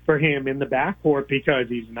mate for him in the backcourt because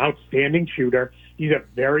he's an outstanding shooter. He's a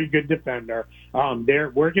very good defender.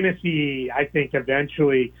 We're going to see, I think,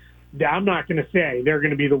 eventually, I'm not going to say they're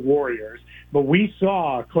going to be the Warriors, but we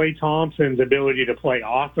saw Klay Thompson's ability to play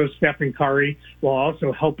off of Stephen Curry while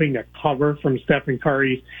also helping to cover from Stephen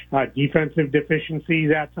Curry's defensive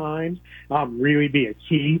deficiencies at times, really be a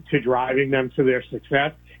key to driving them to their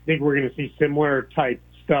success. I think we're going to see similar type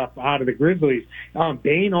stuff out of the Grizzlies.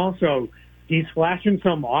 Bane also, he's flashing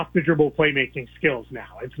some off-the-dribble playmaking skills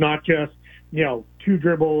now. It's not just 2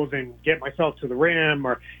 dribbles and get myself to the rim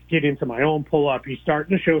or get into my own pull-up. He's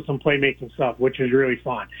starting to show some playmaking stuff, which is really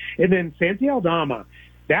fun. And then Santi Aldama,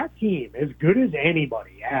 that team, as good as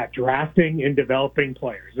anybody at drafting and developing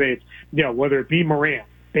players. It's, whether it be Morant,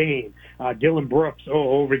 Bane, Dylan Brooks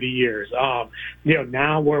over the years.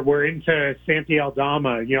 Now we're into Santi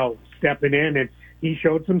Aldama, stepping in, and he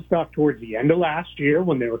showed some stuff towards the end of last year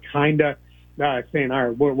when they were kind of saying, all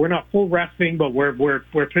right, we're not full resting, but we're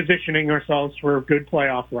positioning ourselves for a good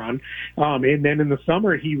playoff run. And then in the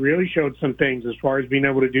summer, he really showed some things as far as being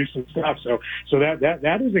able to do some stuff. So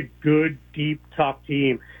that is a good, deep, tough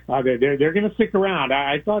team. They're going to stick around.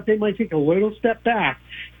 I thought they might take a little step back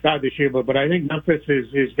this year, but I think Memphis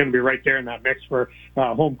is going to be right there in that mix for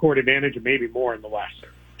home court advantage and maybe more in the West.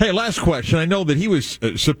 Hey, last question. I know that he was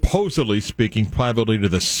supposedly speaking privately to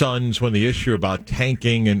the Suns when the issue about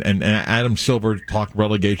tanking and Adam Silver talked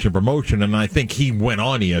relegation promotion, and I think he went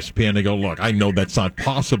on ESPN to go, look, I know that's not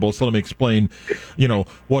possible, so let me explain,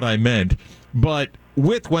 what I meant. But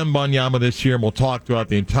with Wembanyama this year, and we'll talk throughout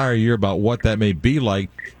the entire year about what that may be like,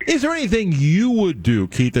 is there anything you would do,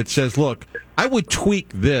 Keith, that says, look, I would tweak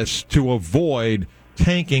this to avoid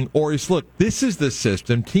tanking, or look, this is the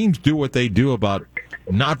system. Teams do what they do about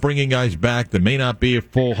not bringing guys back that may not be a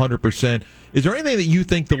full 100%. Is there anything that you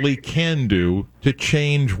think the league can do to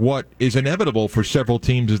change what is inevitable for several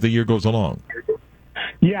teams as the year goes along?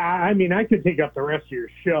 Yeah, I mean, I could take up the rest of your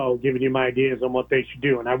show giving you my ideas on what they should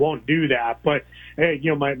do, and I won't do that. But,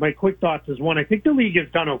 my quick thoughts is, one, I think the league has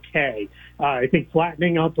done okay. I think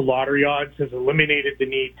flattening out the lottery odds has eliminated the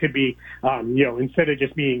need to be, instead of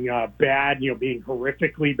just being bad, being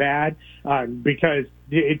horrifically bad, because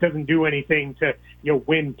it doesn't do anything to,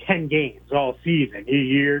 win 10 games all season.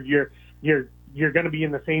 You're going to be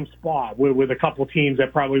in the same spot with a couple teams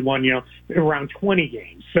that probably won, around 20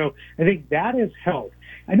 games. So I think that has helped.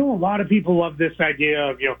 I know a lot of people love this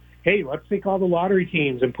idea of, hey, let's take all the lottery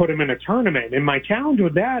teams and put them in a tournament. And my challenge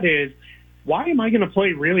with that is, why am I going to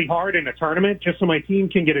play really hard in a tournament just so my team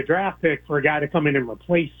can get a draft pick for a guy to come in and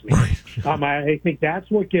replace me? I think that's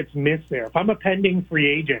what gets missed there. If I'm a pending free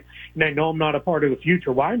agent and I know I'm not a part of the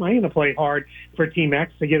future, why am I going to play hard for Team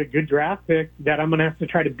X to get a good draft pick that I'm going to have to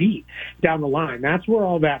try to beat down the line? That's where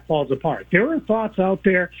all that falls apart. There are thoughts out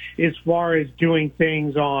there as far as doing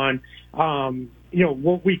things on,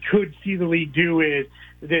 what we could see the league do is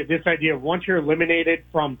this idea of once you're eliminated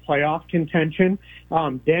from playoff contention,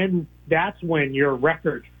 then that's when your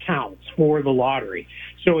record counts for the lottery.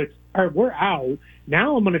 So it's, all right, we're out.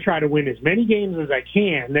 Now I'm going to try to win as many games as I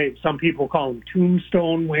can. Some people call them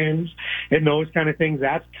tombstone wins and those kind of things.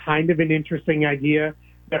 That's kind of an interesting idea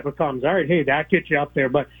that becomes, all right, hey, that gets you up there.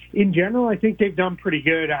 But in general, I think they've done pretty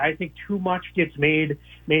good. I think too much gets made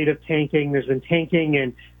of tanking. There's been tanking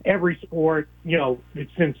in every sport,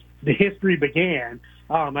 since the history began.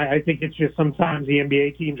 I think it's just sometimes the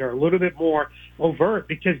NBA teams are a little bit more overt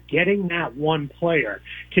because getting that one player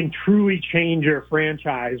can truly change your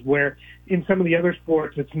franchise, where in some of the other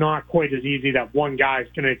sports, it's not quite as easy that one guy's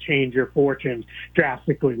going to change your fortunes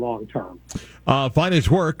drastically long term. Find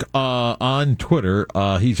his work on Twitter.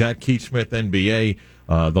 He's at Keith Smith NBA.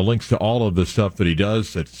 The links to all of the stuff that he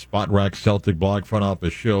does at Spot Rack, Celtic Blog, Front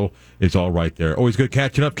Office Show is all right there. Always good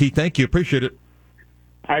catching up, Keith. Thank you. Appreciate it.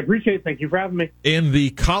 I appreciate it. Thank you for having me. In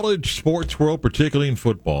the college sports world, particularly in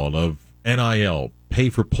football, of NIL, pay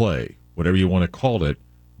for play, whatever you want to call it,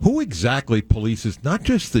 who exactly polices not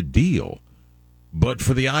just the deal, but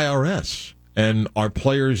for the IRS? And are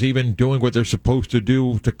players even doing what they're supposed to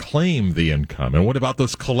do to claim the income? And what about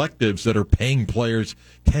those collectives that are paying players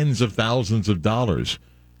tens of thousands of dollars?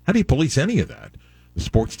 How do you police any of that? The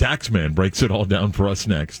sports tax man breaks it all down for us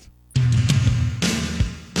next.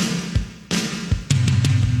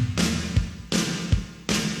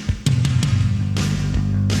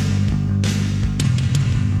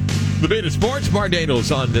 The Beta Sports, Mark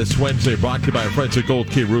Daniels on this Wednesday, brought to you by our friends at Gold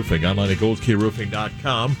Key Roofing. Online at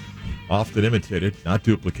goldkeyroofing.com. Often imitated, not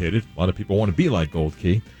duplicated. A lot of people want to be like Gold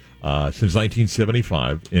Key. Since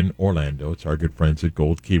 1975 in Orlando. It's our good friends at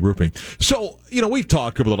Gold Key Roofing. So, we've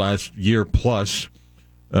talked over the last year plus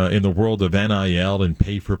in the world of NIL and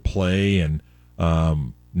pay-for-play, and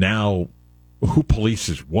now who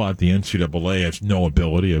polices what? The NCAA has no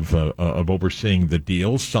ability of overseeing the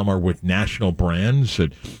deals. Some are with national brands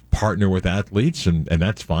that partner with athletes, and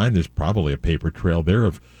that's fine. There's probably a paper trail there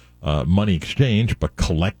of money exchange, but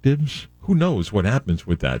collectives, who knows what happens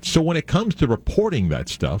with that? So when it comes to reporting that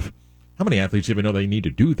stuff, how many athletes even know they need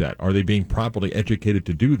to do that? Are they being properly educated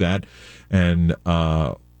to do that? And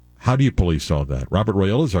how do you police all that? Robert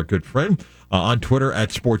Raiola is our good friend on Twitter at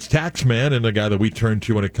SportsTaxMan, and the guy that we turn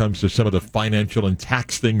to when it comes to some of the financial and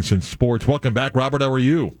tax things in sports. Welcome back, Robert. How are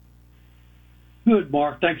you? Good,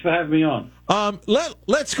 Mark. Thanks for having me on.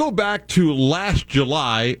 Let's go back to last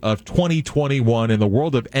July of 2021, and the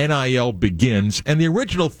world of NIL begins. And the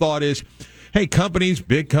original thought is, hey, companies,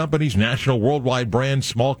 big companies, national, worldwide brands,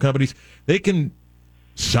 small companies, they can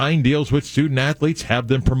sign deals with student athletes, have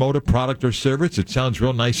them promote a product or service. It sounds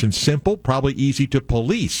real nice and simple, probably easy to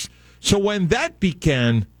police. So when that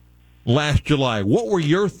began last July, what were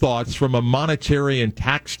your thoughts from a monetary and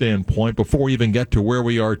tax standpoint before we even get to where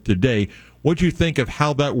we are today? What do you think of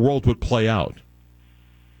how that world would play out?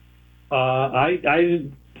 I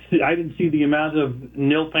didn't see the amount of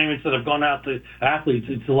nil payments that have gone out to athletes.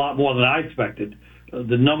 It's a lot more than I expected.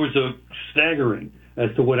 The numbers are staggering as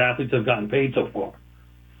to what athletes have gotten paid so far.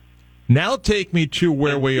 Now take me to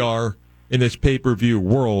where we are in this pay-per-view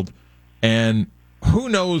world, and who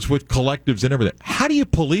knows with collectives and everything. How do you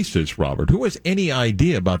police this, Robert? Who has any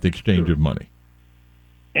idea about the exchange of money?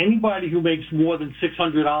 Anybody who makes more than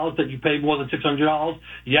 $600, that you pay more than $600,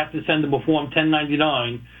 you have to send them a Form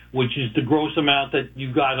 1099, which is the gross amount that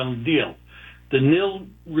you got on the deal. The nil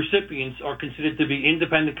recipients are considered to be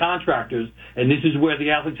independent contractors, and this is where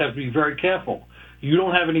the athletes have to be very careful. You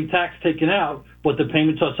don't have any tax taken out, but the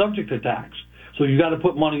payments are subject to tax. So you got to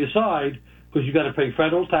put money aside because you got to pay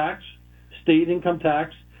federal tax, state income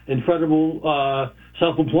tax, and federal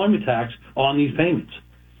self-employment tax on these payments.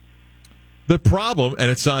 The problem, and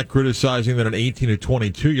it's not criticizing that an 18 to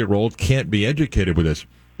 22-year-old can't be educated with this.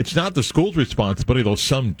 It's not the school's responsibility, though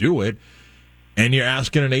some do it. And you're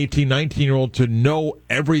asking an 18, 19-year-old to know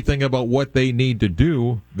everything about what they need to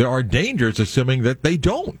do. There are dangers, assuming that they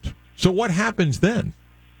don't. So what happens then?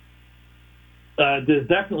 There's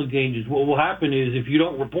definitely dangers. What will happen is if you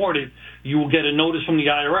don't report it, you will get a notice from the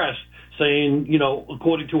IRS saying,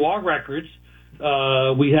 according to our records,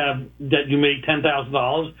 we have that you made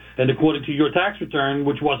 $10,000, and according to your tax return,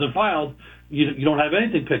 which wasn't filed, you don't have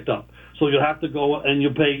anything picked up. So you'll have to go and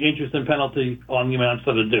you'll pay interest and penalty on the amounts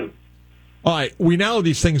that are due. All right, we now have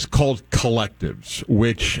these things called collectives,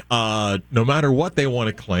 which no matter what they want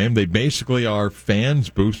to claim, they basically are fans,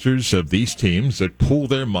 boosters of these teams that pool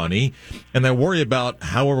their money, and they worry about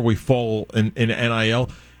however we fall in NIL,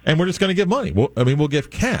 and we're just going to give money. We'll give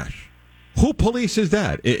cash. Who polices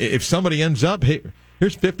that? If somebody ends up, hey,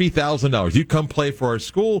 here's $50,000. You come play for our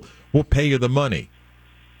school, we'll pay you the money.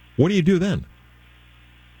 What do you do then?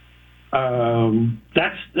 That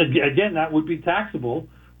would be taxable,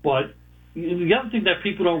 but the other thing that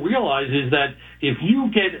people don't realize is that if you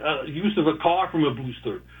get use of a car from a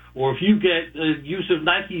booster, or if you get use of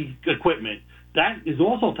Nike equipment, that is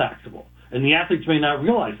also taxable. And the athletes may not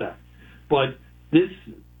realize that. But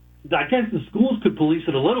I guess the schools could police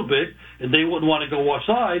it a little bit, and they wouldn't want to go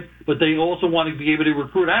offside, but they also want to be able to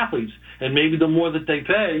recruit athletes. And maybe the more that they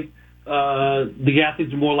pay, the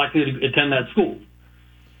athletes are more likely to attend that school.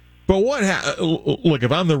 But look,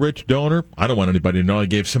 if I'm the rich donor, I don't want anybody to know I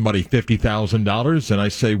gave somebody $50,000, and I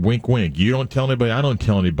say, wink, wink. You don't tell anybody, I don't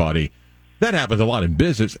tell anybody. That happens a lot in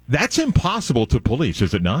business. That's impossible to police,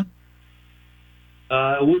 is it not?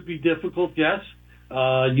 It would be difficult, yes.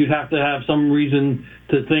 You'd have to have some reason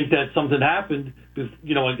to think that something happened,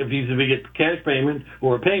 like if you get a cash payment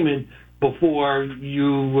or a payment before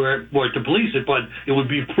you were to police it, but it would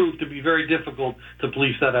be proved to be very difficult to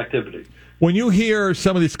police that activity. When you hear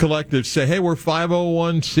some of these collectives say, "Hey, we're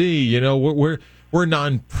 501c," we're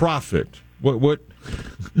nonprofit.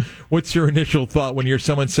 What's your initial thought when you hear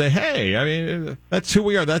someone say, "Hey, I mean, that's who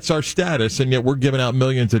we are, that's our status, and yet we're giving out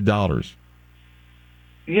millions of dollars"?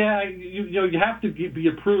 Yeah, you have to be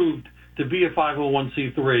approved to be a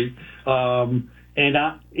 501c3, and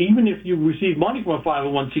even if you receive money from a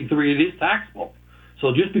 501c3, it is taxable.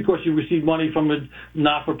 So just because you receive money from a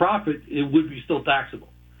not-for-profit, it would be still taxable.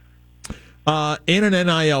 In an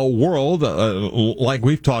NIL world, like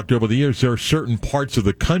we've talked over the years, there are certain parts of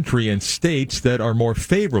the country and states that are more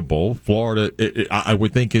favorable. Florida, I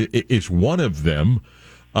would think, is one of them,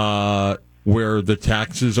 where the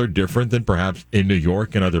taxes are different than perhaps in New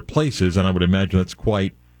York and other places, and I would imagine that's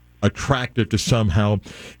quite attractive to some how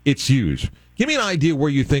it's used. Give me an idea where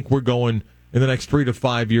you think we're going in the next 3 to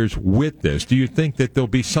 5 years with this. Do you think that there'll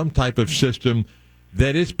be some type of system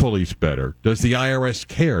that is policed better? Does the IRS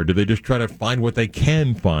care? Do they just try to find what they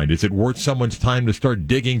can find? Is it worth someone's time to start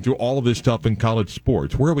digging through all this stuff in college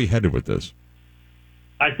sports? Where are we headed with this?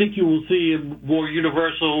 I think you will see more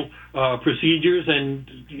universal procedures and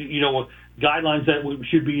guidelines that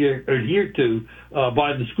should be adhered to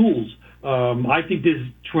by the schools. I think there's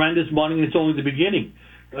tremendous money, and it's only the beginning.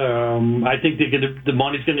 I think the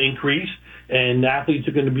money's going to increase, and athletes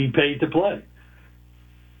are going to be paid to play.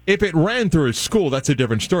 If it ran through a school, that's a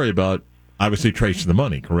different story about obviously tracing the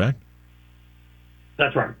money, correct?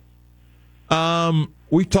 That's right.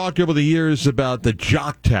 We talked over the years about the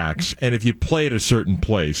jock tax, and if you play at a certain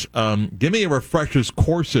place. Give me a refresher's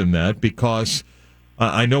course in that, because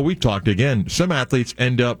I know we talked again. Some athletes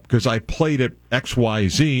end up, because I played at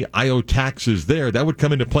XYZ, I owe taxes there. That would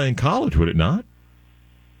come into play in college, would it not?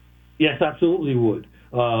 Yes, absolutely would.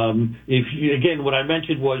 What I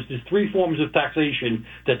mentioned was there's 3 forms of taxation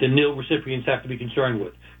that the NIL recipients have to be concerned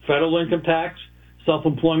with: federal income tax,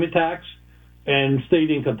 self-employment tax, and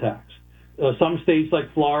state income tax. Some states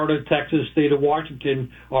like Florida, Texas, state of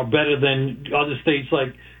Washington are better than other states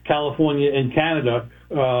like California and Canada.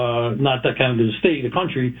 Not that Canada is a state, a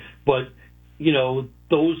country, but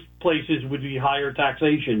those places would be higher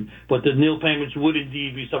taxation. But the NIL payments would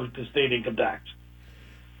indeed be subject to state income tax.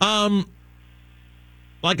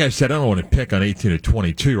 Like I said, I don't want to pick on 18 to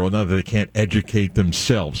 22-year-old now that they can't educate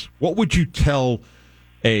themselves. What would you tell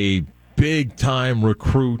a big-time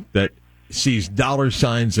recruit that sees dollar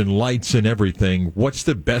signs and lights and everything? What's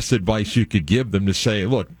the best advice you could give them to say,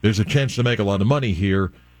 look, there's a chance to make a lot of money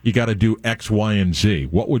here. You got to do X, Y, and Z.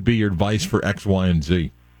 What would be your advice for X, Y, and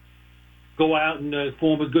Z? go out and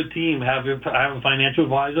form a good team, have a financial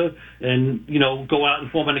advisor, and go out and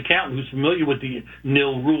form an accountant who's familiar with the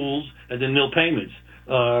nil rules and the nil payments.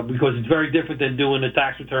 Because it's very different than doing a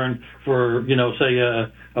tax return for, say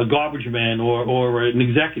a garbage man or an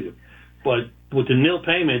executive. But with the nil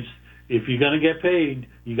payments, if you're going to get paid,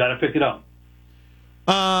 you got to pick it up.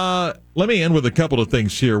 Let me end with a couple of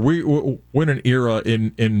things here. We're in an era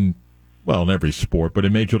in every sport, but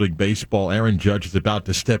in Major League Baseball, Aaron Judge is about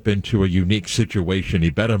to step into a unique situation. He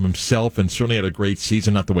bet on himself and certainly had a great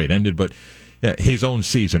season, not the way it ended, but his own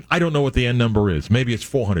season. I don't know what the end number is. Maybe it's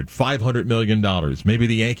 $500 million. Maybe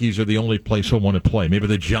the Yankees are the only place he'll want to play. Maybe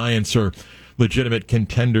the Giants are legitimate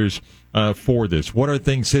contenders for this. What are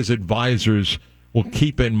things his advisors will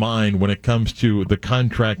keep in mind when it comes to the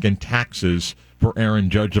contract and taxes for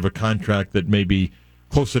Aaron Judge of a contract that may be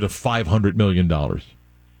closer to $500 million?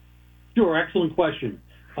 Sure, excellent question.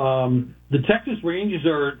 The Texas Rangers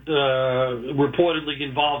are reportedly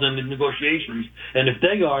involved in the negotiations, and if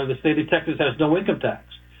they are, the state of Texas has no income tax.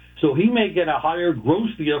 So he may get a higher gross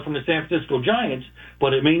deal from the San Francisco Giants,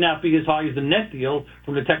 but it may not be as high as the net deal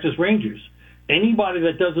from the Texas Rangers. Anybody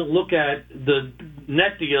that doesn't look at the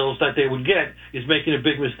net deals that they would get is making a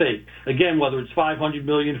big mistake. Again, whether it's $500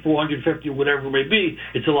 million, $450, or whatever it may be,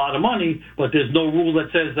 it's a lot of money, but there's no rule that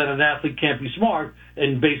says that an athlete can't be smart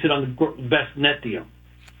and base it on the best net deal.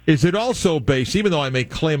 Is it also based, even though I may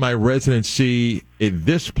claim my residency in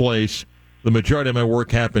this place, the majority of my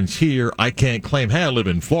work happens here, I can't claim, hey, I live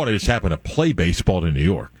in Florida, I just happen to play baseball in New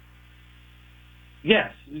York?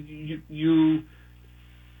 Yes. You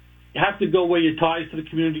have to go where your ties to the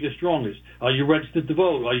community are strongest. Are you registered to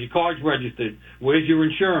vote? Are your cards registered? Where's your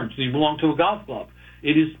insurance? Do you belong to a golf club?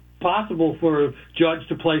 It is possible for a judge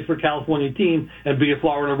to play for a California team and be a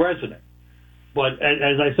Florida resident. But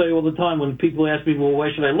as I say all the time, when people ask me, well,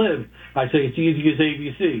 where should I live? I say it's easy as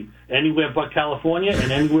ABC. Anywhere but California and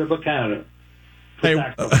anywhere but Canada. Hey,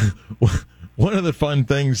 one of the fun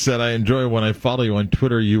things that I enjoy when I follow you on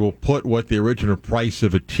Twitter, you will put what the original price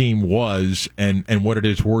of a team was and what it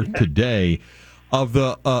is worth today. Of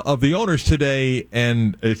the owners today,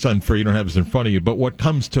 and it's unfair, you don't have this in front of you, but what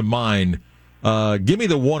comes to mind, give me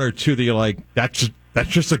the one or two that you're like, that's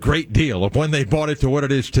just a great deal of when they bought it to what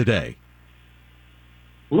it is today.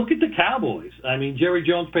 Look at the Cowboys. I mean, Jerry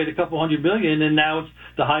Jones paid a couple $100 million, and now it's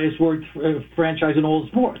the highest worth franchise in all of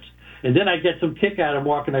sports. And then I get some kick out of,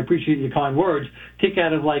 Mark, and I appreciate your kind words, kick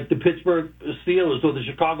out of like the Pittsburgh Steelers or the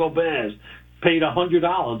Chicago Bears paid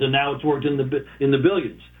 $100, and now it's worth in the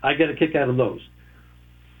billions. I get a kick out of those.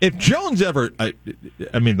 If Jones ever,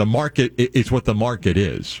 I mean, the market is what the market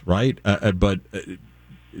is, right? But $6,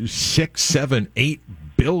 $7, $8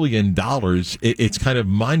 billion, it's kind of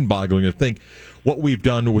mind-boggling to think what we've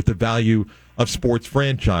done with the value of sports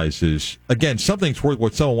franchises. Again, something's worth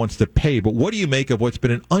what someone wants to pay, but what do you make of what's been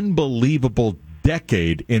an unbelievable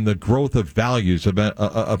decade in the growth of values of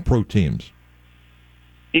pro teams?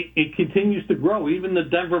 It continues to grow. Even the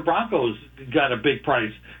Denver Broncos got a big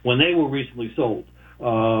price when they were recently sold.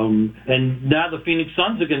 And now the Phoenix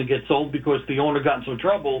Suns are going to get sold because the owner got in some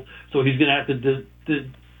trouble, so he's going to have to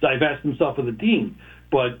divest himself of the team.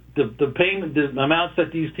 But the payment, the amounts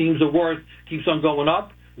that these teams are worth keeps on going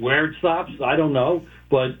up. Where it stops, I don't know.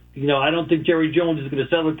 But, I don't think Jerry Jones is going to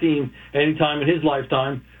sell a team anytime in his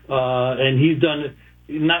lifetime. And he's done,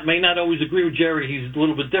 may not always agree with Jerry. He's a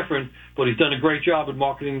little bit different, but he's done a great job at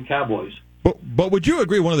marketing the Cowboys. But would you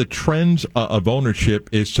agree one of the trends of ownership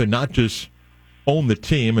is to not just own the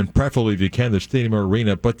team, and preferably if you can, the stadium or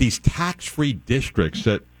arena, but these tax-free districts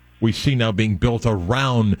that we see now being built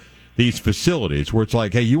around these facilities where it's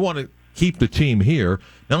like, hey, you want to keep the team here.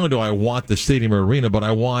 Not only do I want the stadium or arena, but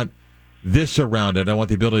I want this around it. I want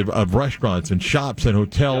the ability of restaurants and shops and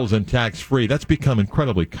hotels and tax-free. That's become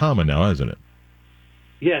incredibly common now, hasn't it?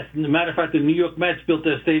 Yes. As a matter of fact, the New York Mets built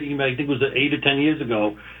their stadium, I think it was 8 or 10 years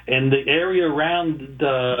ago, and the area around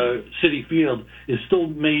the Citi Field is still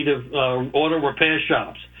made of auto repair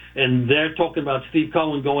shops. And they're talking about Steve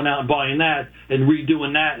Cohen going out and buying that and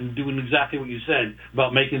redoing that and doing exactly what you said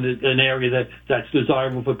about making it an area that's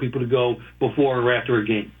desirable for people to go before or after a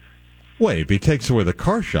game. Wait, if he takes away the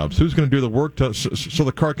car shops, who's going to do the work so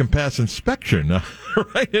the car can pass inspection?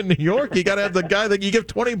 Right in New York, you got to have the guy that you give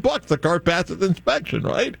 $20, the car passes inspection,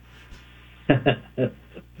 right?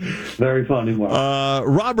 Very funny, Mark.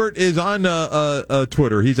 Robert is on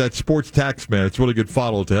Twitter. He's at Sports Taxman. It's a really good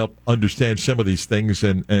follow to help understand some of these things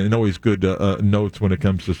and always good notes when it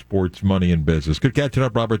comes to sports, money, and business. Good catching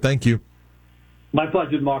up, Robert. Thank you. My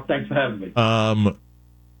pleasure, Mark. Thanks for having me.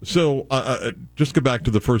 So just go back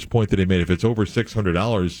to the first point that he made. If it's over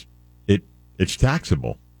 $600, it's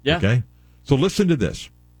taxable. Yeah. Okay? So listen to this.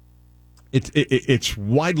 it's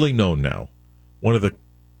widely known now. One of the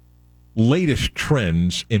latest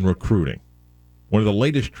trends in recruiting. One of the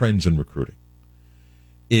latest trends in recruiting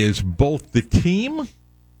is both the team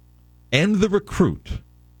and the recruit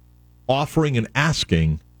offering and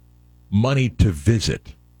asking money to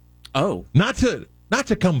visit. Oh, not to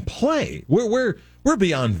come play. We're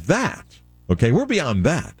beyond that. Okay, we're beyond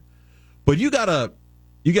that. But you got a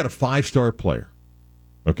 5-star player,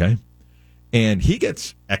 okay, and he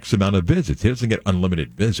gets X amount of visits. He doesn't get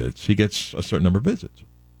unlimited visits. He gets a certain number of visits.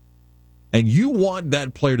 And you want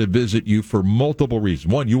that player to visit you for multiple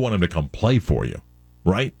reasons. One, you want him to come play for you,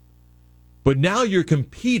 right? But now you're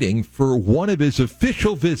competing for one of his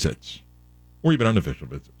official visits, or even unofficial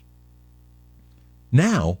visits.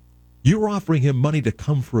 Now, you're offering him money to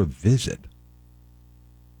come for a visit.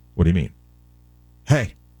 What do you mean?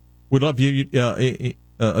 Hey, we'd love you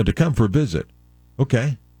to come for a visit.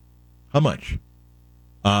 Okay. How much?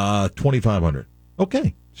 $2,500.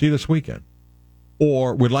 Okay. See you this weekend.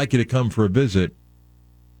 Or we'd like you to come for a visit,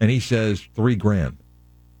 and he says $3,000.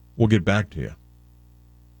 We'll get back to you.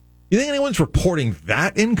 You think anyone's reporting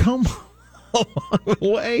that income along the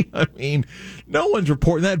way? I mean, no one's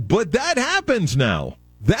reporting that, but that happens now.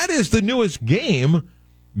 That is the newest game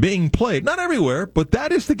being played. Not everywhere, but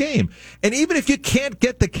that is the game. And even if you can't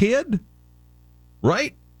get the kid,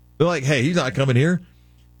 right? They're like, hey, he's not coming here.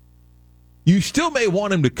 You still may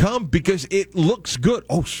want him to come because it looks good.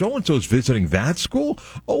 Oh, so-and-so's visiting that school?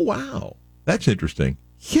 Oh, wow. That's interesting.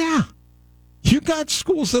 Yeah. You got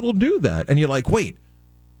schools that'll do that. And you're like, wait,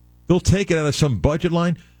 they'll take it out of some budget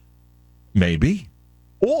line? Maybe.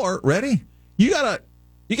 Or, ready? You got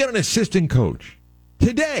an assistant coach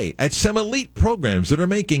today at some elite programs that are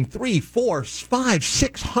making $300,000, $400,000,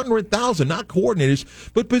 $500,000, $600,000, not coordinators,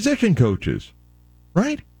 but position coaches.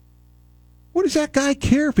 Right? What does that guy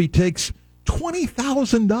care if he takes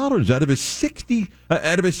 $20,000 out of his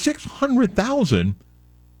 $600,000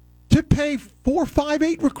 to pay 4, 5,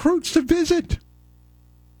 8 recruits to visit?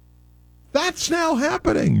 That's now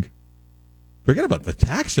happening. Forget about the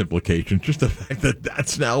tax implications, just the fact that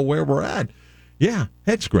that's now where we're at. Yeah,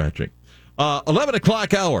 head scratching. 11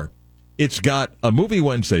 o'clock hour. It's got a Movie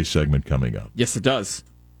Wednesday segment coming up. yes, it does.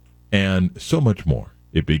 And so much more.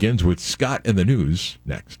 It begins with Scott and the news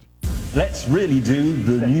next. Let's really do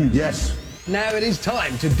the news. Yes. Now it is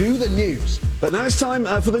time to do the news. But now it's time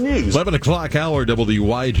for the news. 11 o'clock hour,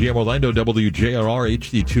 WYGM Orlando, WJRR,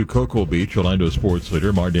 HD2 Cocoa Beach, Orlando sports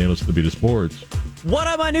leader, Mar Daniels, the Beat of Sports. What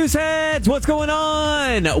up, my news heads? What's going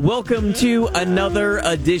on? Welcome to another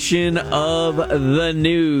edition of the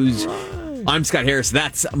news. I'm Scott Harris.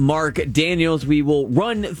 That's Mark Daniels. We will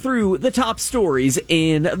run through the top stories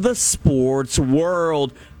in the sports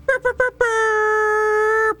world.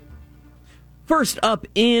 First up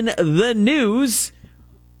in the news,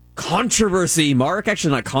 controversy, Mark.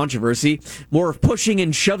 Actually, not controversy. More of pushing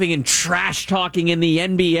and shoving and trash talking in the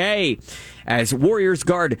NBA. As Warriors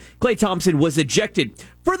guard Klay Thompson was ejected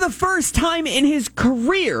for the first time in his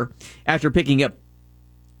career after picking up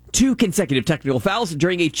 2 consecutive technical fouls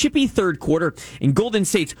during a chippy third quarter in Golden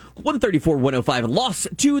State's 134-105 loss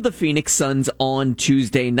to the Phoenix Suns on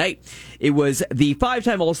Tuesday night. It was the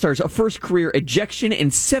 5-time All-Star's first career ejection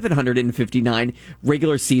in 759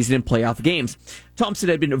 regular season and playoff games. Thompson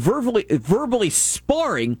had been verbally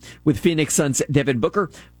sparring with Phoenix Suns' Devin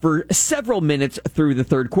Booker for several minutes through the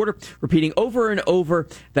third quarter, repeating over and over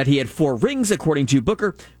that he had 4 rings, according to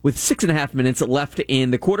Booker. With 6.5 minutes left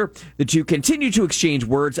in the quarter, the two continued to exchange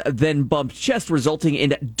words, then bumped chests, resulting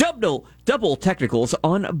in double technicals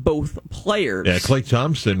on both players. Yeah, Klay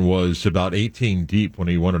Thompson was about 18 deep when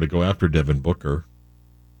he wanted to go after Devin Booker.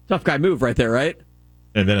 Tough guy move right there, right?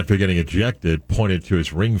 And then after getting ejected, pointed to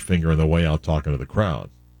his ring finger on the way out talking to the crowd.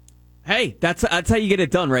 Hey, that's how you get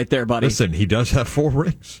it done right there, buddy. Listen, he does have 4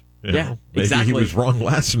 rings. You know? Maybe exactly. He was wrong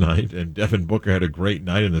last night, and Devin Booker had a great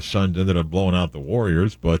night, and the Suns ended up blowing out the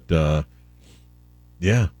Warriors. But,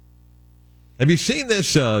 yeah. Have you seen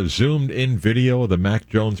this zoomed-in video of the Mac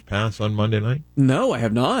Jones pass on Monday night? No, I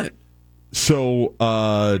have not. So,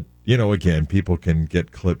 again, people can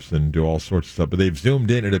get clips and do all sorts of stuff, but they've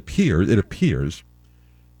zoomed in. It appears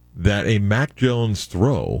that a Mac Jones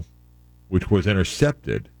throw, which was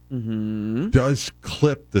intercepted, does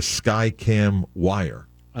clip the Skycam wire.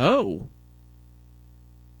 Oh.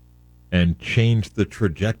 And change the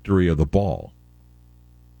trajectory of the ball.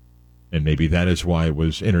 And maybe that is why it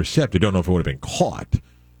was intercepted. Don't know if it would have been caught,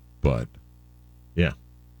 but yeah.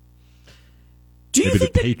 Maybe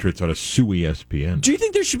the Patriots ought to sue ESPN. Do you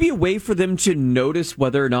think there should be a way for them to notice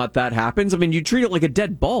whether or not that happens? I mean, you treat it like a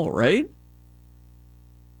dead ball, right?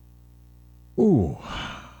 Ooh.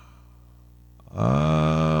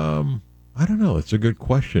 I don't know. It's a good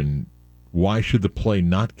question. Why should the play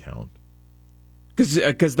not count?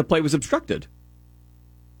 Because the play was obstructed.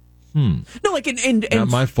 No, like and Not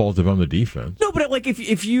my fault if I'm the defense. No, but like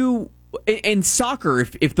if you in soccer,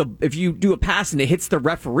 if you do a pass and it hits the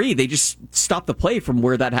referee, they just stop the play from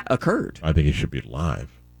where that occurred. I think he should be live.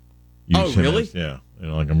 Oh, really? Yeah.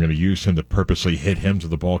 Like I'm going to use him to purposely hit him so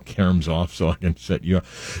the ball caroms off so I can set you up.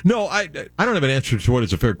 No, I don't have an answer to what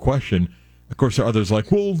is a fair question. Of course, there are others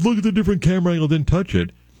like, well, look at the different camera angle, didn't touch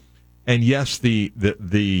it. And yes, the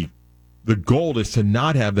goal is to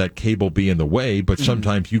not have that cable be in the way, but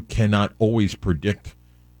sometimes you cannot always predict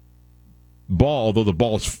ball, although the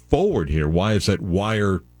ball is forward here. Why is that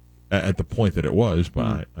wire at the point that it was?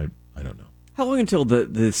 But I don't know. How long until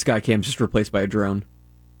the sky cam's just replaced by a drone?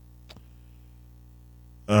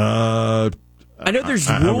 I know there's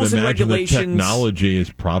rules and regulations. The technology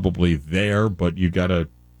is probably there, but you got to.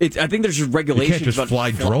 I think there's regulations. You can't just fly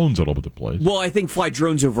drones all over the place. Well, I think fly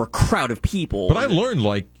drones over a crowd of people. But I learned,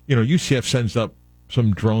 UCF sends up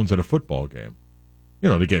some drones at a football game,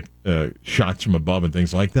 to get shots from above and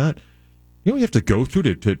things like that. You have to go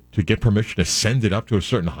through to get permission to send it up to a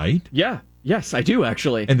certain height? Yeah. Yes, I do,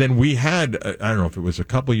 actually. And then we had, I don't know if it was a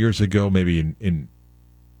couple years ago, maybe maybe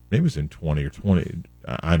it was in 20 or 20,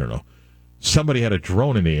 I don't know. Somebody had a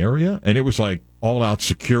drone in the area, and it was like all-out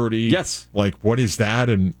security. Yes. Like, what is that?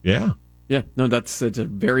 And, yeah. Yeah, no, it's a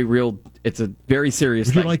very real, it's a very serious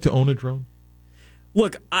thing. Would you like to own a drone?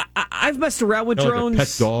 Look, I've messed around with drones. Like a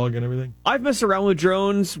pet dog and everything? I've messed around with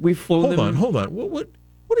drones. We've flown them. Hold on.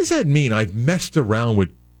 What does that mean? I've messed around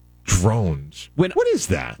with drones. What is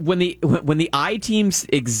that? When the I-teams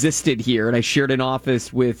existed here, and I shared an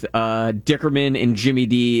office with Dickerman and Jimmy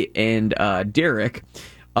D and Derek,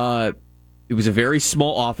 it was a very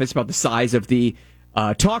small office, about the size of the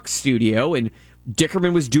talk studio, and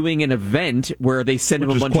Dickerman was doing an event where they sent him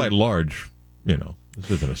a bunch of... quite large, This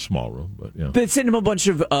isn't a small room, but yeah. They sent him a bunch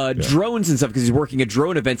of drones and stuff because he's working at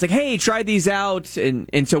drone events. Like, hey, try these out.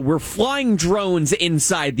 And so we're flying drones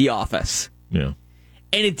inside the office. Yeah.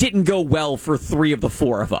 And it didn't go well for 3 of the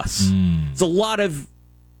 4 of us. It's a lot of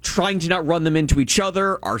trying to not run them into each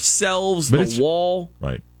other, ourselves, the wall.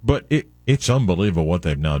 Right. But it's unbelievable what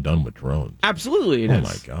they've now done with drones. Absolutely it is. Oh,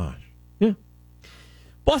 my gosh. Yeah.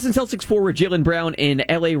 Boston Celtics forward Jaylen Brown and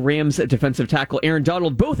LA Rams defensive tackle Aaron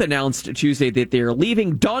Donald both announced Tuesday that they're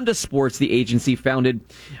leaving Donda Sports, the agency founded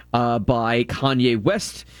by Kanye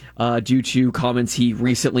West, due to comments he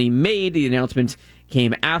recently made. The announcement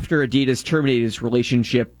came after Adidas terminated its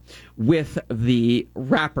relationship with the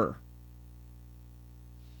rapper.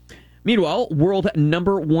 Meanwhile, world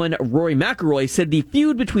number 1 Rory McIlroy said the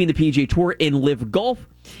feud between the PGA Tour and LIV Golf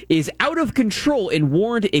is out of control and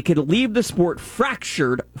warned it could leave the sport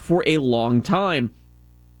fractured for a long time.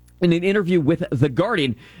 In an interview with The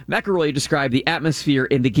Guardian, McIlroy described the atmosphere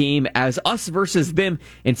in the game as us versus them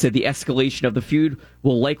and said the escalation of the feud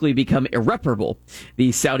will likely become irreparable.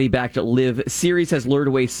 The Saudi-backed LIV series has lured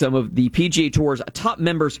away some of the PGA Tour's top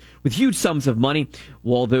members with huge sums of money,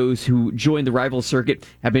 while those who joined the rival circuit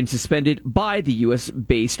have been suspended by the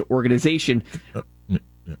U.S.-based organization.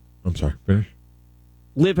 I'm sorry, finish.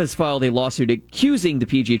 LIV has filed a lawsuit accusing the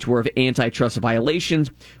PGA Tour of antitrust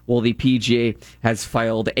violations, while the PGA has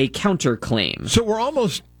filed a counterclaim. So we're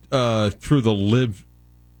almost through the LIV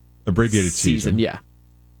abbreviated season. Yeah.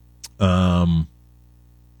 And,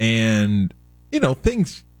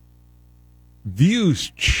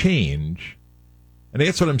 views change. And I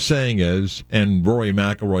guess what I'm saying is, and Rory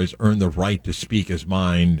McIlroy's earned the right to speak his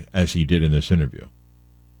mind as he did in this interview.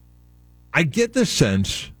 I get the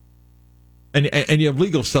sense... And you have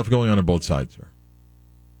legal stuff going on both sides, sir.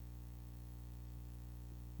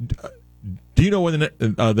 Do you know when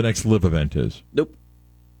the next LIV event is? Nope.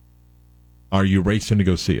 Are you racing to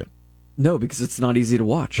go see it? No, because it's not easy to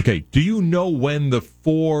watch. Okay. Do you know when the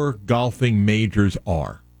 4 golfing majors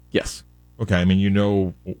are? Yes. Okay. I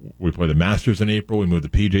mean, we play the Masters in April. We move the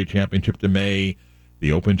PGA Championship to May.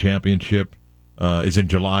 The Open Championship is in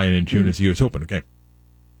July, and in June is the U.S. Open. Okay.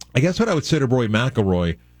 I guess what I would say to Rory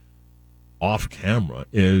McIlroy off camera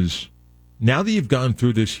is, now that you've gone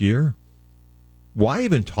through this year, why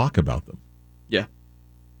even talk about them? Yeah.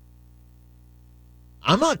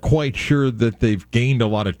 I'm not quite sure that they've gained a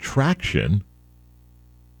lot of traction.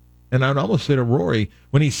 And I'd almost say to Rory,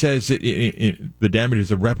 when he says that the damage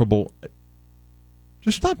is irreparable,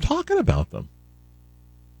 just stop talking about them.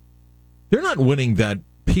 They're not winning that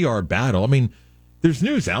PR battle. I mean, there's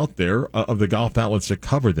news out there of the golf outlets that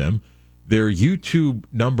cover them. Their YouTube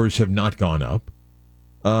numbers have not gone up.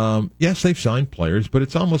 Yes, they've signed players, but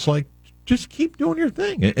it's almost like, just keep doing your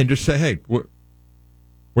thing and just say, hey, we're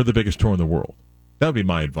the biggest tour in the world. That would be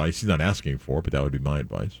my advice. He's not asking for it, but that would be my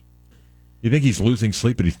advice. You think he's losing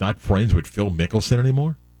sleep, but he's not friends with Phil Mickelson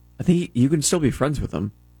anymore? I think you can still be friends with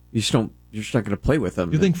him. You're just not going to play with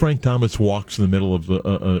him. You think Frank Thomas walks in the middle of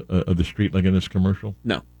the street like in this commercial?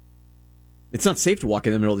 No. It's not safe to walk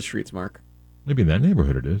in the middle of the streets, Mark. Maybe in that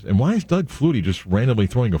neighborhood it is. And why is Doug Flutie just randomly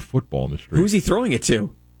throwing a football in the street? Who's he throwing it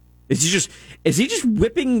to? Is he just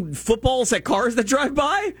whipping footballs at cars that drive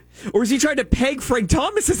by? Or is he trying to peg Frank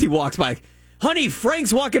Thomas as he walks by? Honey,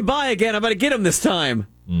 Frank's walking by again. I'm going to get him this time.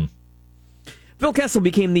 Phil Kessel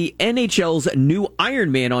became the NHL's new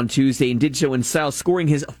Iron Man on Tuesday and did so in style, scoring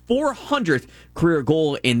his 400th career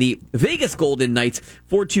goal in the Vegas Golden Knights'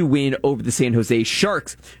 4-2 win over the San Jose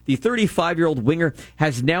Sharks. The 35-year-old winger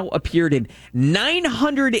has now appeared in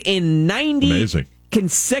 990 Amazing.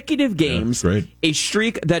 consecutive games, great. a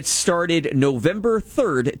streak that started November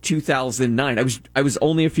 3rd, 2009. I was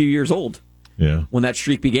only a few years old when that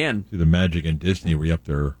streak began. See the Magic and Disney re-up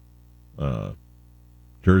their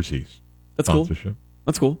jerseys. That's cool.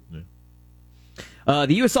 That's cool. Yeah.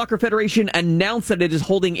 The U.S. Soccer Federation announced that it is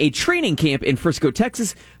holding a training camp in Frisco,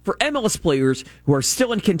 Texas for MLS players who are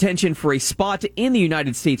still in contention for a spot in the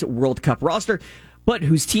United States World Cup roster, but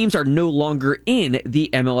whose teams are no longer in the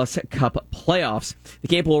MLS Cup playoffs. The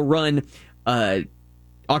camp will run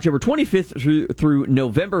October 25th through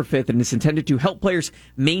November 5th, and is intended to help players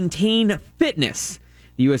maintain fitness.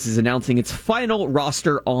 The U.S. is announcing its final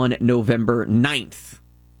roster on November 9th.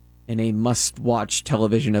 In a must-watch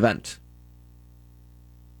television event.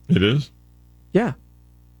 It is? Yeah.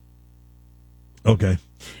 Okay.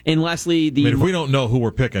 And lastly, if we don't know who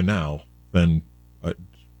we're picking now, then what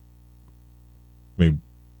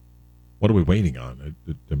are we waiting on?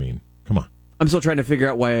 Come on. I'm still trying to figure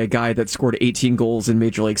out why a guy that scored 18 goals in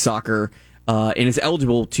Major League Soccer and is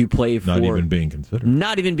eligible to play for... Not even being considered.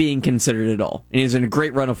 Not even being considered at all. And is in a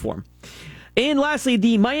great run of form. And lastly,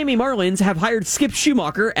 the Miami Marlins have hired Skip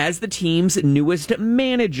Schumacher as the team's newest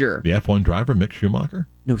manager. The F1 driver, Mick Schumacher?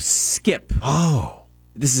 No, Skip. Oh.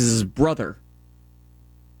 This is his brother.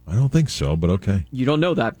 I don't think so, but okay. You don't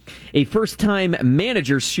know that. A first-time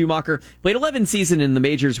manager, Schumacher played 11 seasons in the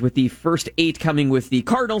majors, with the first 8 coming with the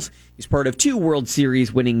Cardinals. He's part of 2 World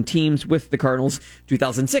Series winning teams with the Cardinals,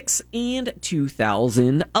 2006 and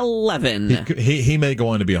 2011. He may go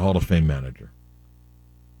on to be a Hall of Fame manager.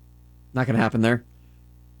 Not going to happen there.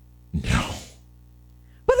 No.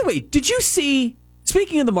 By the way, did you see,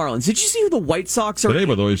 speaking of the Marlins, did you see who the White Sox are? Today,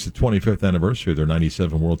 by the way, is the 25th anniversary of their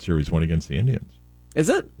 97 World Series win against the Indians. Is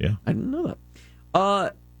it? Yeah. I didn't know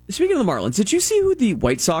that. Speaking of the Marlins, did you see who the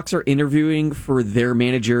White Sox are interviewing for their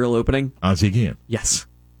managerial opening? Ozzie Guillen. Yes.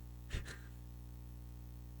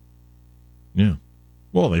 Yeah.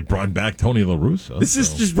 Well, they brought back Tony La Russa. This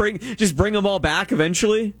is just bring them all back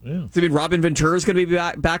eventually. Yeah. So, I mean, Robin Ventura is going to be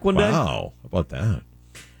back one day. Wow, how about that?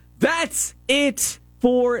 That's it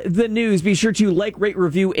for the news. Be sure to like, rate,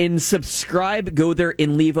 review, and subscribe. Go there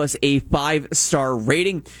and leave us a 5-star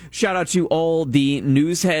rating. Shout out to all the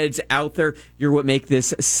news heads out there. You're what make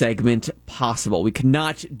this segment possible. We could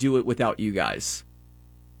not do it without you guys.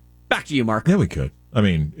 Back to you, Mark. Yeah, we could. I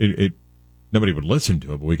mean, it nobody would listen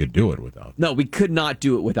to it, but we could do it without. No, we could not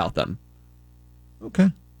do it without them.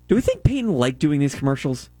 Okay. Do we think Peyton liked doing these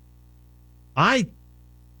commercials? I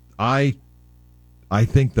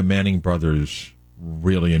think the Manning brothers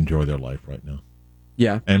really enjoy their life right now.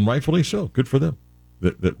 Yeah. And rightfully so. Good for them.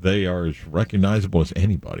 That they are as recognizable as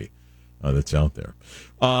anybody that's out there.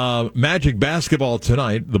 Magic basketball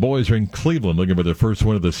tonight. The boys are in Cleveland looking for their first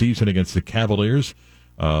win of the season against the Cavaliers.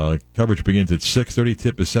 Coverage begins at 6:30.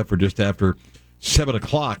 Tip is set for just after 7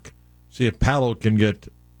 o'clock. See if Paolo can get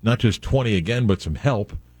not just 20 again, but some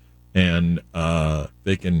help. And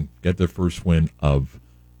they can get their first win of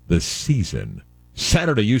the season.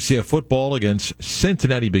 Saturday, UCF football against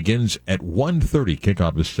Cincinnati begins at 1:30.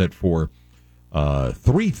 Kickoff is set for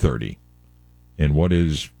 3:30. And what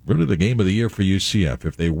is really the game of the year for UCF.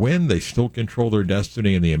 If they win, they still control their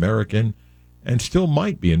destiny in the American and still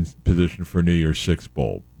might be in position for New Year's Six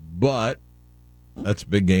Bowl. But that's a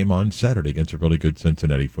big game on Saturday against a really good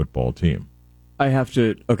Cincinnati football team. I have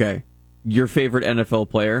to, okay. Your favorite NFL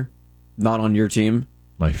player, not on your team?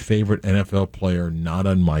 My favorite NFL player, not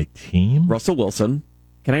on my team? Russell Wilson.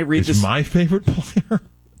 Can I read this? My favorite player?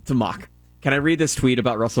 It's a mock. Can I read this tweet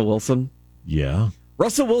about Russell Wilson? Yeah.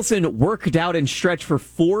 Russell Wilson worked out and stretched for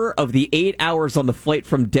 4 of the 8 hours on the flight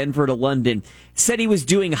from Denver to London. Said he was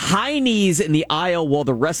doing high knees in the aisle while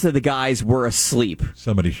the rest of the guys were asleep.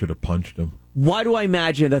 Somebody should have punched him. Why do I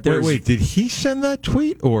imagine that there's... Wait, did he send that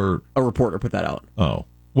tweet or... A reporter put that out. Oh,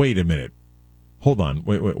 wait a minute. Hold on.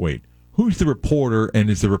 Wait. Who's the reporter, and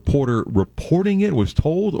is the reporter reporting it, was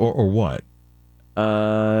told, or what?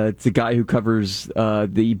 It's a guy who covers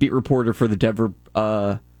the beat reporter for the Denver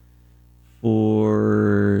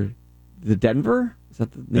Denver? Is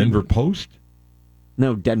that the name? Denver Post?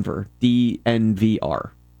 No, Denver.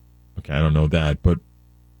 DNVR. Okay, I don't know that, but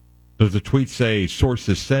does the tweet say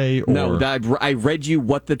sources say? Or... No, I read you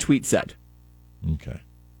what the tweet said. Okay.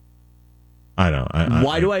 I don't.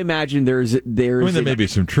 Why do I imagine there's? I mean, there may be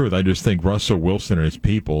some truth. I just think Russell Wilson and his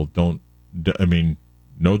people don't. I mean,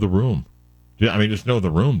 know the room. I mean, just know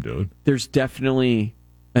the room, dude. There's definitely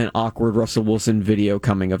an awkward Russell Wilson video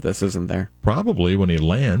coming of this, isn't there? Probably when he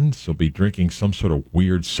lands, he'll be drinking some sort of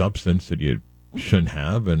weird substance that you shouldn't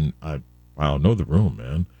have. And wow, know the room,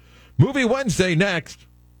 man. Movie Wednesday next.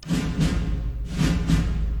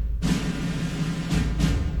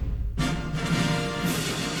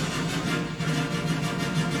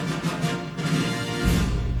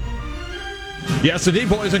 Yes, indeed,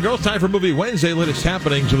 boys and girls, time for Movie Wednesday. Latest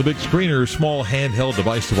happenings on the big screen or small handheld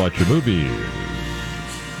device to watch your movie.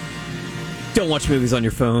 Don't watch movies on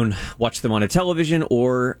your phone. Watch them on a television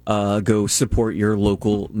or go support your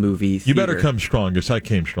local movie theater. You better come strong, because I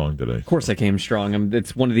came strong today. Of course I came strong.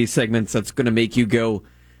 It's one of these segments that's going to make you go,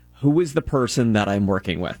 who is the person that I'm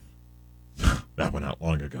working with? That went out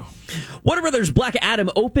long ago. Warner Brothers' Black Adam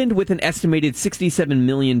opened with an estimated $67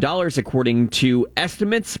 million, according to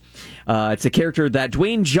estimates. It's a character that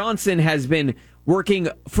Dwayne Johnson has been working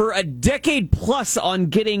for a decade plus on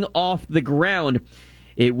getting off the ground.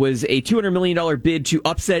 It was a $200 million bid to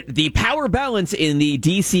upset the power balance in the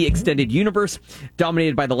DC Extended Universe,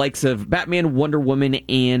 dominated by the likes of Batman, Wonder Woman,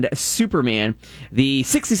 and Superman. The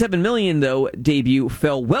 $67 million, though, debut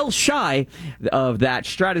fell well shy of that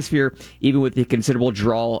stratosphere, even with the considerable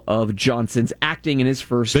draw of Johnson's acting in his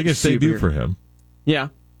first biggest debut for him. Yeah.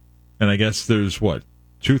 And I guess there's,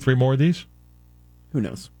 2-3 more of these? Who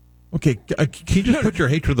knows? Okay, can you just put your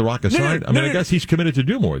hatred of The Rock aside? I guess he's committed to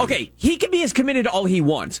do more. Okay, he can be as committed all he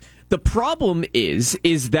wants. The problem is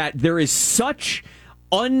that there is such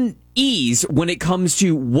unease when it comes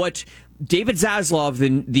to what David Zaslav,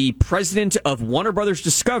 the president of Warner Brothers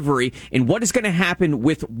Discovery, and what is going to happen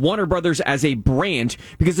with Warner Brothers as a brand,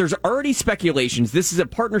 because there's already speculations. This is a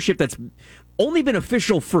partnership that's only been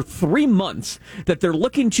official for 3 months, that they're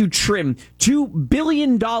looking to trim $2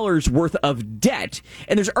 billion worth of debt,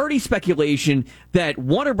 and there's already speculation that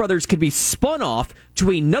Warner Brothers could be spun off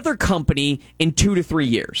to another company in 2 to 3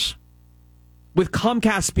 years, with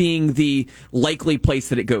Comcast being the likely place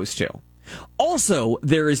that it goes to. Also,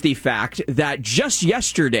 there is the fact that just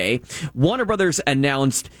yesterday, Warner Brothers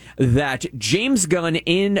announced that James Gunn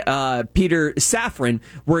and Peter Safran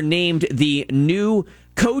were named the new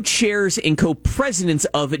co-chairs and co-presidents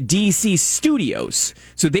of DC Studios.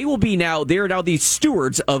 So they are now the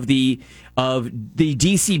stewards of the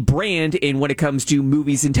DC brand in when it comes to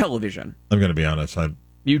movies and television. I'm going to be honest.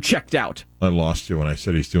 You checked out. I lost you when I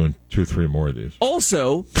said he's doing 2-3 more of these.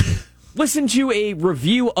 Also, listen to a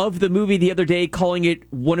review of the movie the other day, calling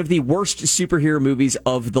it one of the worst superhero movies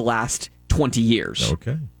of the last 20 years.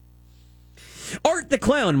 Okay. Art the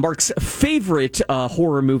Clown, Mark's favorite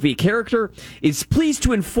horror movie character, is pleased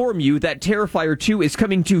to inform you that Terrifier 2 is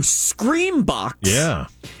coming to Screambox. Yeah.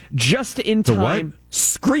 Just in The time. what?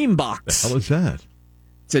 Screambox. The hell is that?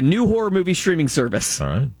 It's a new horror movie streaming service. All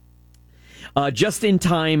right. Just in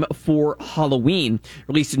time for Halloween.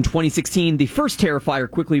 Released in 2016, the first Terrifier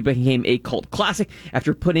quickly became a cult classic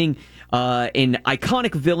after putting an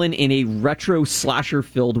iconic villain in a retro slasher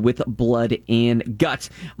filled with blood and guts.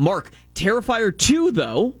 Mark, Terrifier 2,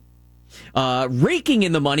 though, raking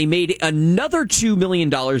in the money, made another $2 million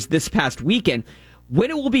this past weekend. When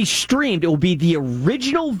it will be streamed, it will be the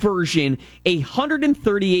original version, a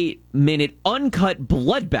 138-minute uncut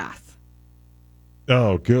bloodbath.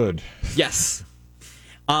 Oh, good. Yes.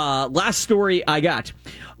 Last story I got.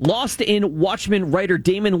 Lost in Watchmen writer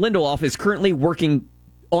Damon Lindelof is currently working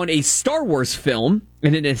on a Star Wars film,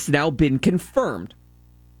 and it has now been confirmed.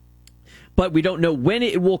 But we don't know when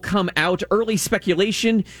it will come out. Early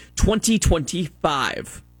speculation,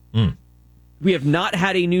 2025. We have not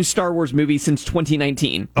had a new Star Wars movie since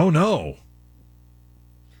 2019. Oh, no.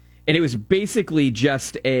 And it was basically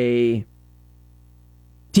just a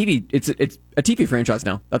TV. It's a TV franchise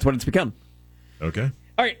now. That's what it's become. Okay.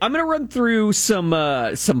 All right, I'm going to run through some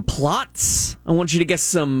plots. I want you to guess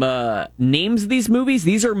some names of these movies.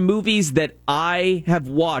 These are movies that I have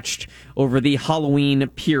watched over the Halloween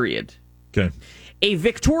period. Okay. A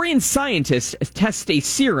Victorian scientist tests a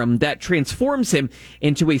serum that transforms him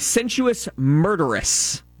into a sensuous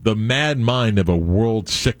murderess. The mad mind of a world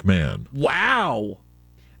sick man. Wow.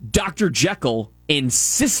 Dr. Jekyll and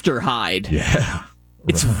Sister Hyde. Yeah.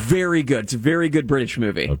 It's very good. It's a very good British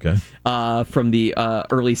movie. Okay. From the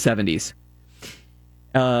early 70s.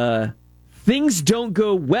 Things don't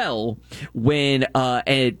go well when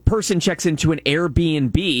a person checks into an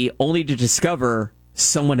Airbnb only to discover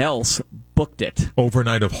someone else booked it.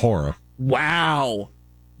 Overnight of Horror. Wow.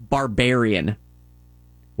 Barbarian.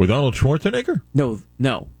 With Arnold Schwarzenegger?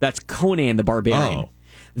 No. That's Conan the Barbarian. Oh.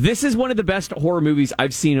 This is one of the best horror movies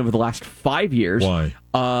I've seen over the last 5 years. Why?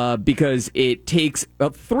 Because it takes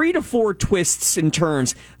 3 to 4 twists and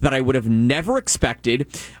turns that I would have never expected.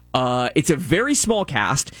 It's a very small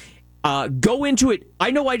cast. Go into it.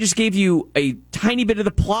 I know I just gave you a tiny bit of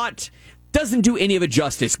the plot. Doesn't do any of it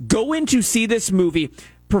justice. Go in to see this movie,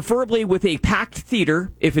 preferably with a packed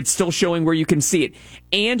theater, if it's still showing where you can see it,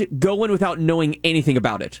 and go in without knowing anything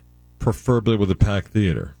about it. Preferably with a packed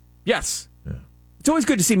theater. Yes. Yeah. It's always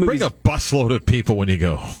good to see movies. Bring a busload of people when you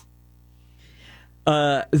go.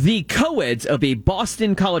 The co-eds of a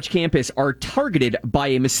Boston college campus are targeted by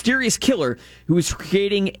a mysterious killer who is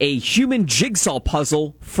creating a human jigsaw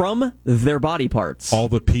puzzle from their body parts. All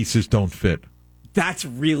the pieces don't fit. That's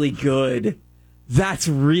really good. That's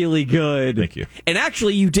really good. Thank you. And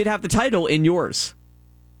actually, you did have the title in yours.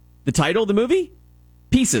 The title of the movie?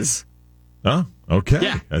 Pieces. Oh, okay.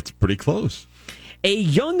 Yeah. That's pretty close. A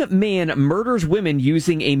young man murders women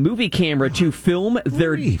using a movie camera to film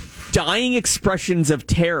their dying expressions of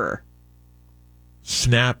terror.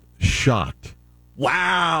 Snap shot.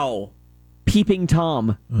 Wow. Peeping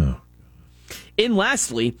Tom. Oh. And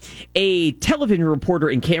lastly, a television reporter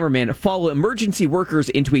and cameraman follow emergency workers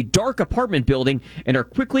into a dark apartment building and are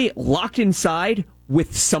quickly locked inside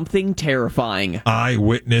with something terrifying.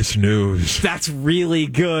 Eyewitness news. That's really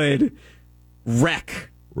good. Wreck.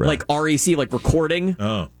 Like REC, like recording.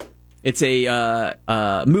 Oh. It's a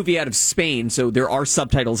movie out of Spain, so there are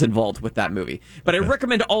subtitles involved with that movie. But I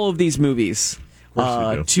recommend all of these movies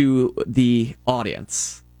to the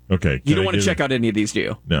audience. Okay. You don't want to check out any of these, do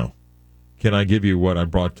you? No. Can I give you what I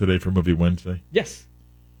brought today for Movie Wednesday? Yes.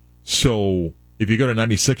 So if you go to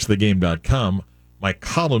 96thegame.com, my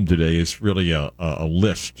column today is really a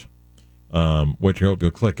list, which I hope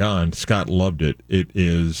you'll click on. Scott loved it. It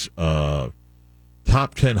is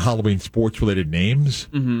top 10 Halloween sports-related names.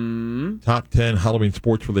 Mm-hmm. Top 10 Halloween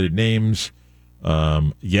sports-related names.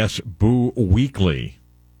 Yes, Boo Weekly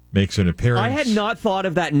makes an appearance. I had not thought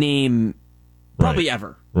of that name probably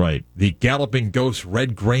ever. Right. The Galloping Ghost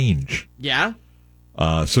Red Grange. Yeah?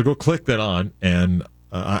 So go click that on, and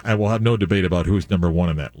I will have no debate about who's number one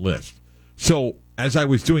on that list. So as I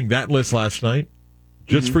was doing that list last night,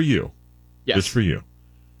 just for you, just for you,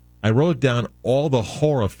 I wrote down all the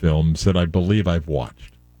horror films that I believe I've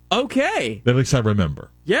watched. Okay. At least I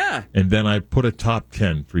remember. Yeah. And then I put a top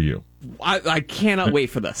 10 for you. I cannot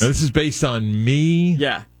wait for this. Now, this is based on me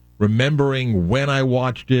remembering when I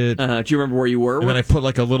watched it. Do you remember where you were? And then I put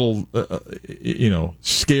like a little,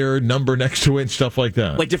 scared number next to it and stuff like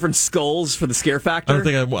that. Like different skulls for the scare factor? I don't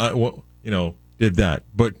think I did that.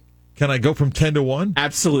 But can I go from 10 to 1?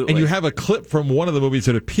 Absolutely. And you have a clip from one of the movies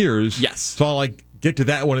that appears. Yes. So I'll get to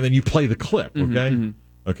that one, and then you play the clip, okay?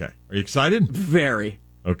 Mm-hmm. Okay. Are you excited? Very.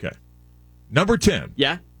 Okay. Number 10.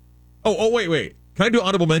 Yeah? Oh, wait. Can I do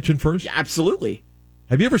honorable mention first? Yeah, absolutely.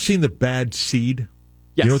 Have you ever seen The Bad Seed?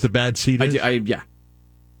 Yes. You know what The Bad Seed is? Yeah.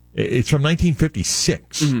 It's from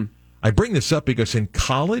 1956. Mm-hmm. I bring this up because in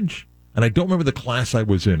college, and I don't remember the class I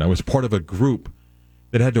was in, I was part of a group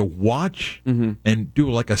that had to watch and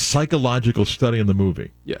do like a psychological study on the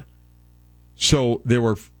movie. Yeah. So there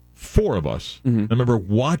were 4 of us. Mm-hmm. I remember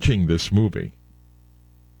watching this movie,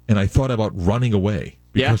 and I thought about running away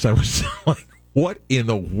because I was like, what in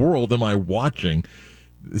the world am I watching?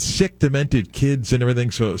 Sick, demented kids and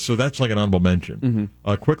everything. So that's like an honorable mention.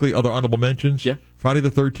 Mm-hmm. Quickly, other honorable mentions. Yeah. Friday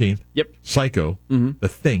the 13th. Yep. Psycho. Mm-hmm. The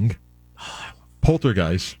Thing.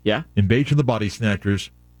 Poltergeist. Yeah. Invasion of the Body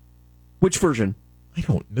Snatchers. Which version? I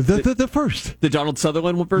don't know. The first. The Donald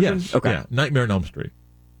Sutherland version? Yes. Okay. Yeah. Nightmare on Elm Street.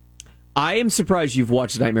 I am surprised you've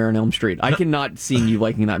watched Nightmare on Elm Street. I cannot see you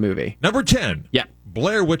liking that movie. Number 10. Yeah.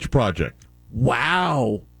 Blair Witch Project.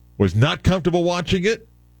 Wow. Was not comfortable watching it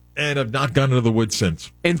and have not gone into the woods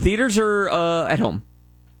since. And theaters are at home?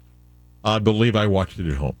 I believe I watched it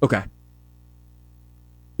at home. Okay.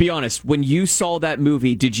 Be honest, when you saw that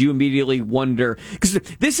movie, did you immediately wonder... Because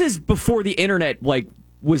this is before the internet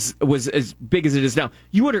was as big as it is now.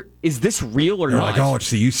 You wonder, is this real or You're not? like, oh, it's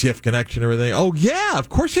the UCF connection and everything. Oh, yeah, of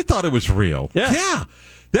course you thought it was real. Yeah.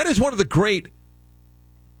 That is one of the great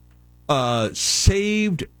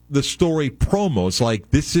saved the story promos. Like,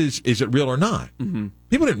 is it real or not? Mm-hmm.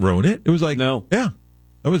 People didn't ruin it. It was like, no. Yeah,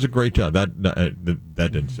 that was a great job. That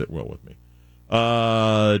didn't sit well with me.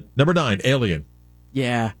 Number 9, Alien.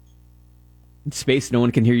 Yeah. In space, no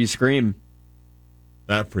one can hear you scream.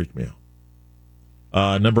 That freaked me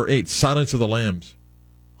out. Number 8, Silence of the Lambs.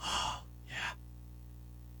 Yeah.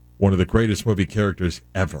 One of the greatest movie characters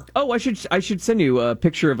ever. Oh, I should send you a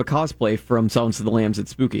picture of a cosplay from Silence of the Lambs.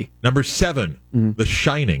 It's spooky. Number 7, The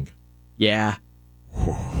Shining. Yeah.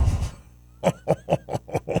 I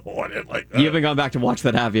didn't like that. You haven't gone back to watch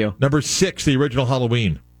that, have you? Number 6, the original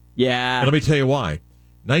Halloween. Yeah. And let me tell you why.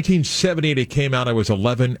 1978, it came out. I was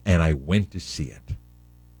 11, and I went to see it.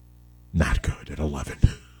 Not good at 11.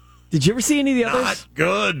 Did you ever see any of the others? Not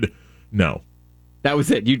good. No. That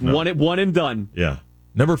was it. You'd won it, one and done. Yeah.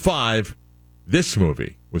 Number 5, this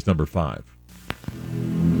movie was number 5.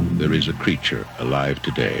 There is a creature alive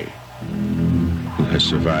today who has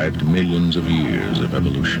survived millions of years of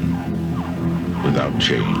evolution without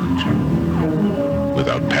change,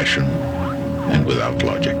 without passion, and without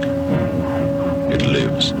logic. It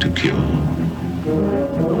lives to kill.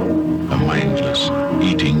 A mindless,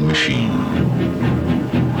 eating machine.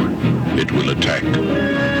 It will attack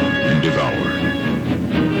and devour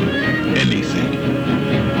anything.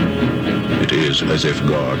 It is as if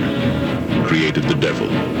God created the devil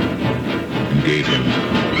and gave him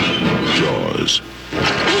jaws.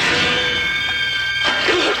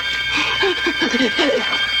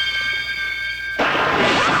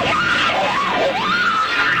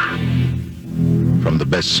 From the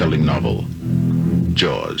best-selling novel,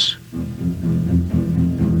 Jaws.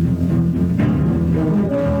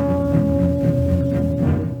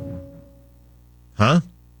 Huh?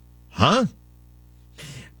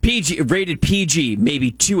 PG, rated PG, maybe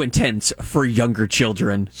too intense for younger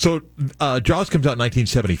children. So, Jaws comes out in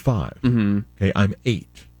 1975. Mm-hmm. Okay, I'm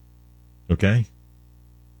 8. Okay?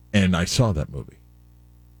 And I saw that movie.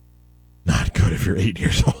 Not good if you're 8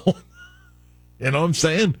 years old. You know what I'm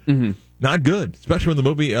saying? Mm-hmm. Not good, especially when the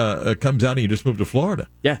movie comes out and you just moved to Florida.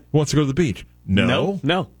 Yeah. Who wants to go to the beach? No.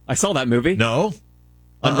 No. I saw that movie. No.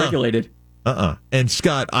 Unregulated. And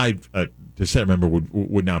Scott, I to say remember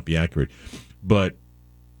would not be accurate, but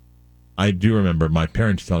I do remember my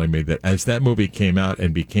parents telling me that as that movie came out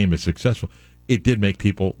and became as successful, it did make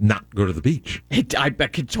people not go to the beach. I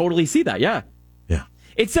could totally see that, yeah. Yeah.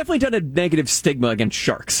 It's definitely done a negative stigma against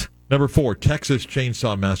sharks. Number 4, Texas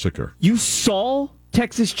Chainsaw Massacre. You saw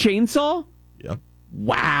Texas Chainsaw? Yep.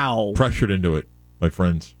 Wow. Pressured into it, my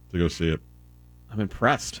friends, to go see it. I'm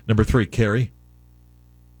impressed. Number 3, Carrie.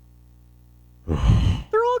 They're all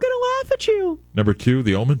going to laugh at you. Number 2,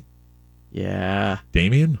 The Omen. Yeah.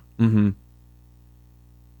 Damien. Mm-hmm.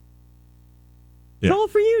 Yeah. It's all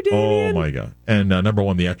for you, Damien. Oh, my God. And number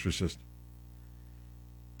 1, The Exorcist.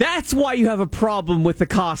 That's why you have a problem with the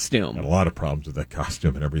costume. Got a lot of problems with that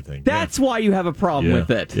costume and everything. That's why you have a problem with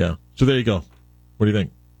it. Yeah. So there you go. What do you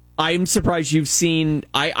think? I'm surprised you've seen.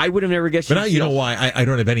 I would have never guessed. But now you know why I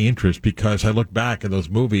don't have any interest, because I look back at those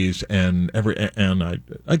movies and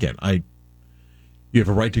you have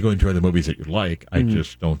a right to go enjoy the movies that you like. I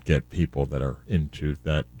just don't get people that are into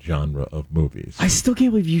that genre of movies. I still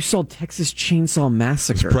can't believe you saw Texas Chainsaw I was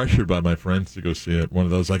Massacre. pressured by my friends to go see it. One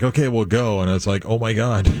of those like, okay, we'll go, and I was like, oh my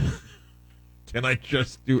God, can I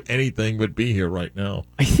just do anything but be here right now?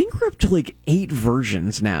 I think we're up to like 8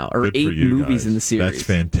 versions now, or Good 8 for you movies guys. in the series. That's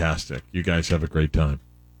fantastic. You guys have a great time.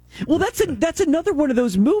 Well, that's another one of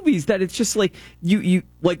those movies that it's just like you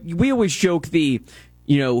like we always joke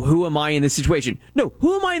who am I in this situation? No,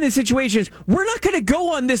 who am I in this situation is we're not going to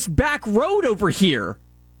go on this back road over here.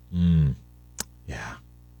 Yeah.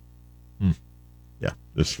 Yeah.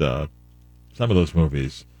 Just some of those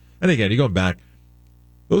movies. And again, you go back,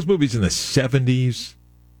 those movies in the 70s,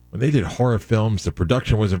 when they did horror films, the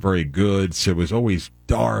production wasn't very good, so it was always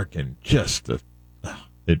dark and just it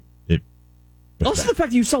was Also, bad. the fact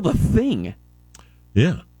that you saw The Thing.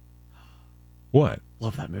 Yeah. What?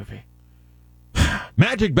 Love that movie.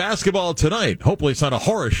 Magic basketball tonight. Hopefully it's not a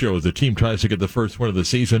horror show as the team tries to get the first win of the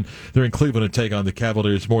season. They're in Cleveland to take on the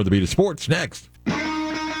Cavaliers. More of the Beat of Sports next.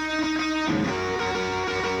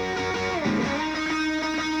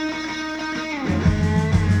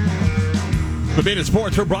 The Beat of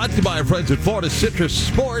Sports are brought to you by our friends at Florida Citrus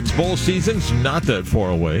Sports. Bowl season's not that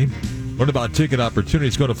far away. Learn about ticket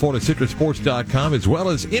opportunities. Go to FloridaCitrusSports.com, as well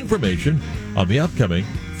as information on the upcoming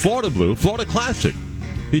Florida Blue Florida Classic,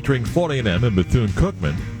 featuring Florida A&M and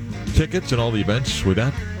Bethune-Cookman. Tickets and all the events with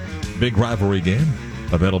that big rivalry game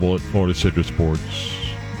available at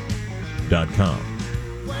FloridaCitrusSports.com.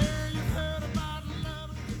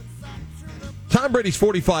 Tom Brady's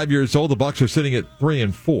 45 years old. The Bucs are sitting at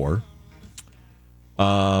 3-4.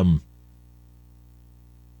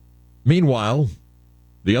 Meanwhile,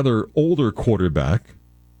 the other older quarterback,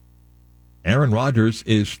 Aaron Rodgers,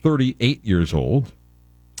 is 38 years old.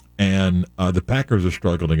 And the Packers are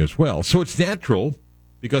struggling as well. So it's natural,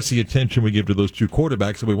 because the attention we give to those two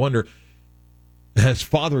quarterbacks, that we wonder, has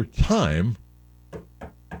Father Time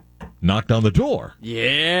knocked on the door?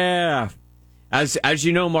 Yeah. As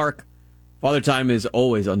you know, Mark, Father Time is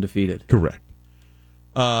always undefeated. Correct.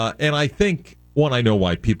 And I think, one, I know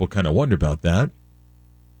why people kind of wonder about that,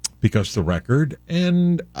 because the record.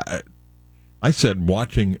 And I said,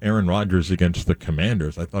 watching Aaron Rodgers against the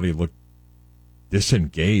Commanders, I thought he looked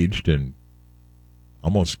disengaged and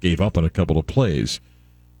almost gave up on a couple of plays.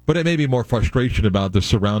 But it may be more frustration about the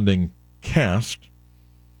surrounding cast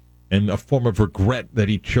and a form of regret that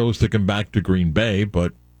he chose to come back to Green Bay,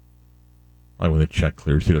 but when the check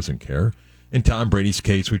clears, he doesn't care. In Tom Brady's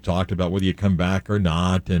case, we talked about whether you come back or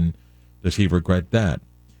not, and does he regret that?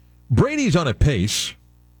 Brady's on a pace,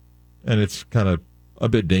 and it's kind of a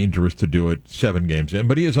bit dangerous to do it 7 games in,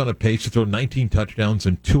 but he is on a pace to throw 19 touchdowns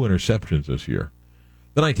and 2 interceptions this year.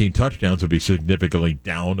 The 19 touchdowns would be significantly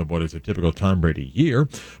down of what is a typical Tom Brady year,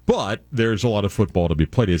 but there's a lot of football to be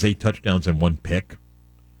played. He has 8 touchdowns and 1 pick.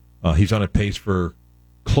 He's on a pace for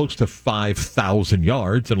close to 5,000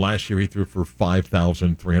 yards, and last year he threw for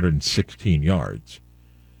 5,316 yards.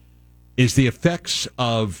 Is the effects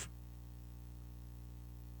of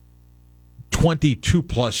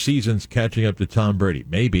 22-plus seasons catching up to Tom Brady?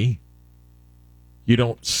 Maybe. You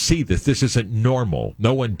don't see this. This isn't normal.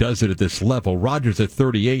 No one does it at this level. Rodgers at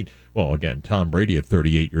 38, well, again, Tom Brady at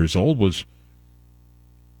 38 years old was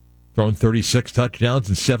throwing 36 touchdowns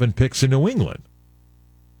and 7 picks in New England.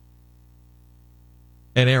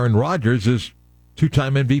 And Aaron Rodgers is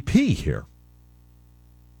 2-time MVP here.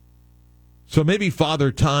 So maybe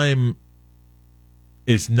Father Time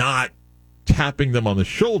is not tapping them on the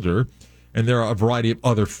shoulder, and there are a variety of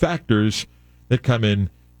other factors that come in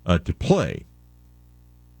to play.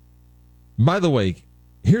 By the way,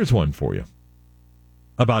 here's one for you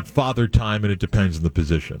about Father Time, and it depends on the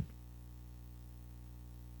position.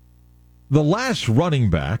 The last running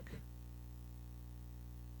back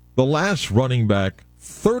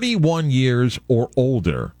 31 years or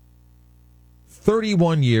older.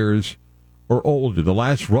 31 years or older. The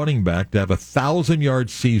last running back to have a 1,000-yard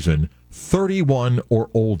season, 31 or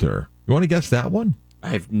older. You want to guess that one? I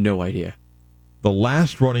have no idea. The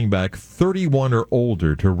last running back, 31 or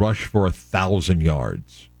older, to rush for 1,000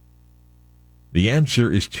 yards. The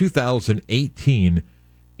answer is 2018.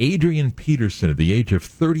 Adrian Peterson, at the age of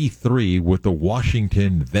 33, with the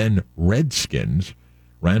Washington then Redskins,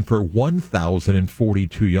 ran for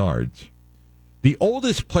 1,042 yards. The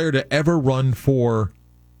oldest player to ever run for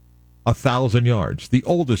 1,000 yards. The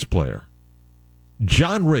oldest player.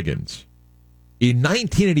 John Riggins. In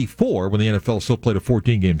 1984, when the NFL still played a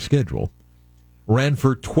 14-game schedule, ran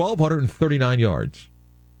for 1,239 yards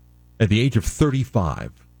at the age of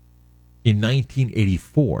 35. In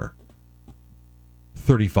 1984,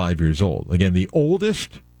 35 years old. Again, the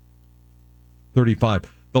oldest,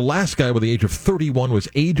 35. The last guy with the age of 31 was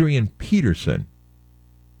Adrian Peterson.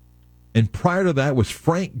 And prior to that was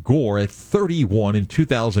Frank Gore at 31 in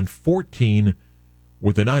 2014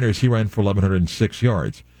 with the Niners. He ran for 1,106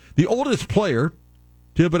 yards. The oldest player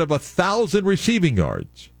to have 1,000 receiving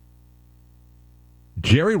yards,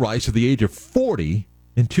 Jerry Rice, at the age of 40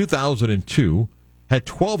 in 2002, had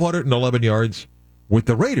 1,211 yards with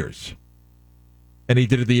the Raiders. And he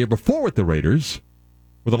did it the year before with the Raiders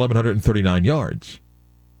with 1,139 yards.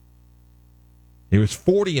 He was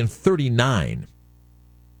 40 and 39.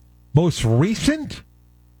 Most recent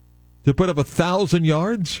to put up 1,000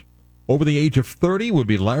 yards over the age of 30 would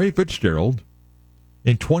be Larry Fitzgerald.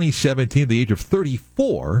 In 2017, the age of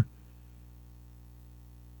 34,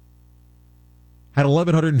 had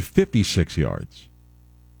 1,156 yards.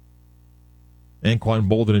 Anquan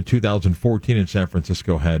Bolden in 2014 in San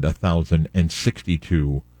Francisco had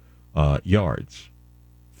 1,062 yards.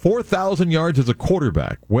 4,000 yards as a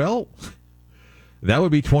quarterback. Well, that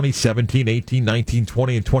would be 2017, 18, 19,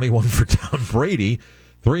 20, and 21 for Tom Brady.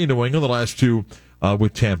 3 in New England, the last 2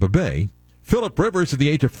 with Tampa Bay. Phillip Rivers at the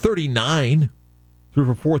age of 39 threw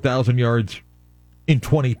for 4,000 yards in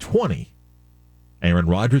 2020. Aaron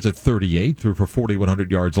Rodgers at 38 threw for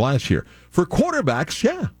 4,100 yards last year. For quarterbacks,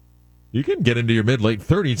 yeah, you can get into your mid-late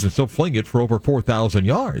 30s and still fling it for over 4,000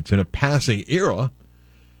 yards in a passing era.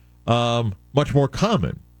 Much more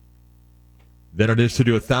common than it is to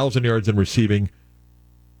do 1,000 yards in receiving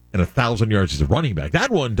and 1,000 yards as a running back.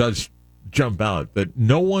 That one does jump out, that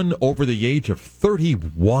no one over the age of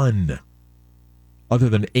 31, other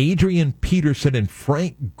than Adrian Peterson and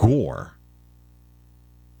Frank Gore,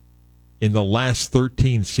 in the last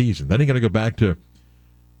 13 seasons. Then you're going to go back to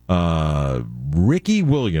Ricky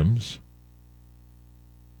Williams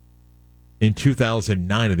in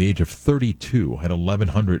 2009 at the age of 32, had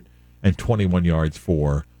 1,121 yards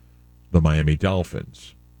for the Miami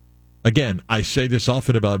Dolphins. Again, I say this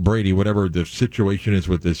often about Brady, whatever the situation is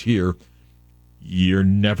with this year, you're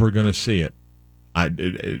never going to see it. I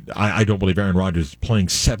don't believe Aaron Rodgers is playing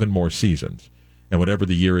 7 more seasons. And whatever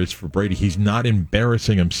the year is for Brady, he's not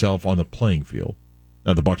embarrassing himself on the playing field.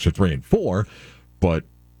 Now, the Bucs are 3-4, but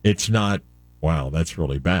it's not, wow, that's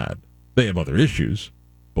really bad. They have other issues,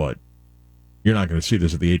 but you're not going to see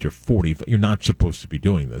this at the age of 40. You're not supposed to be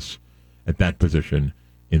doing this at that position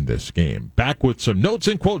in this game. Back with some notes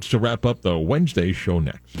and quotes to wrap up the Wednesday show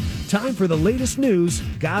next. Time for the latest news,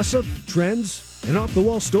 gossip, trends, and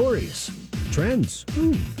off-the-wall stories. Trends.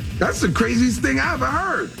 Ooh. That's the craziest thing I ever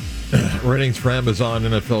heard. Ratings for Amazon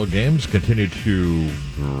NFL games continue to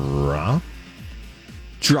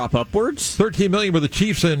drop upwards. 13 million for the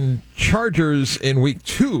Chiefs and Chargers in week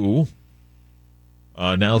 2.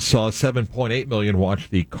 Now saw 7.8 million watch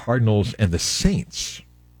the Cardinals and the Saints.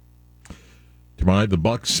 Tomorrow, the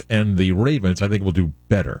Bucs and the Ravens, I think, will do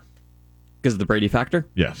better. Because of the Brady factor?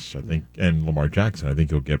 Yes, I think. And Lamar Jackson, I think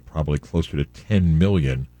he'll get probably closer to 10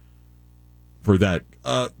 million for that.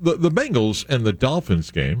 The Bengals and the Dolphins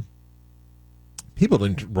game, people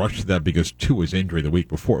didn't rush to that because Tua's injury the week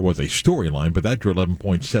before it was a storyline, but that drew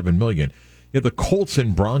 11.7 million. Yeah, the Colts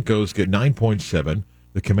and Broncos get 9.7,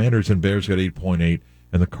 the Commanders and Bears get 8.8,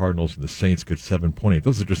 and the Cardinals and the Saints get 7.8.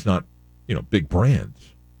 Those are just not, big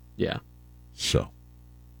brands. Yeah. So,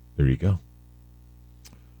 there you go.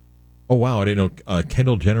 Oh, wow, I didn't know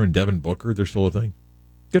Kendall Jenner and Devin Booker, they're still a thing?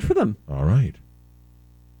 Good for them. All right.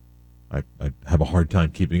 I have a hard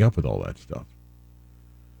time keeping up with all that stuff.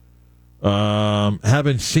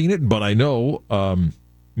 Haven't seen it, but I know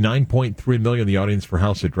 9.3 million the audience for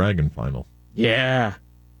House of Dragon final. Yeah.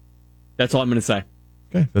 That's all I'm going to say.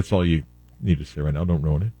 Okay, that's all you need to say right now. Don't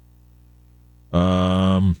ruin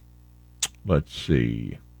it. Let's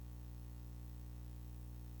see.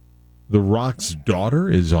 The Rock's daughter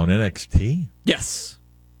is on NXT? Yes.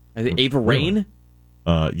 Ava Raine?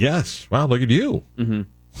 Yes. Wow, look at you. Mm-hmm.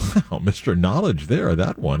 Wow, Mr. Knowledge there,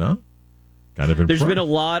 that one, huh? Kind of impressed. There's been a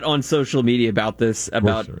lot on social media about this,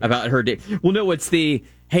 about her day. Well, no, it's the,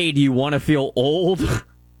 hey, do you want to feel old?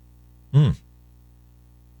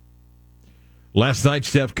 Last night,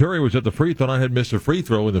 Steph Curry was at the free throw line, had missed a free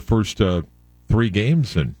throw in the first 3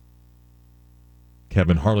 games, and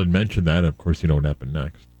Kevin Harlan mentioned that. Of course, you know what happened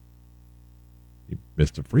next. He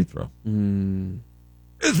missed a free throw.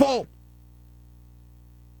 His fault.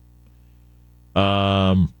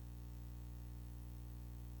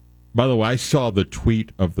 By the way, I saw the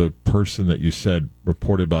tweet of the person that you said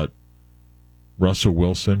reported about Russell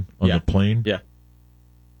Wilson on the plane. Yeah.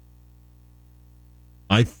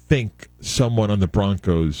 I think someone on the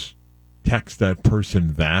Broncos texted that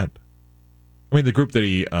person that. I mean, the group that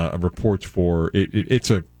he reports for, it's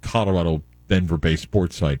a Colorado, Denver-based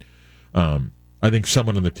sports site. I think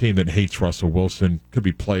someone on the team that hates Russell Wilson, could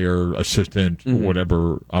be player, assistant,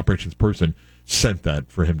 whatever, operations person, sent that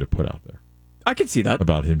for him to put out there. I could see that.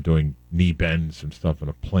 About him doing knee bends and stuff on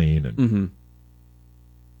a plane. And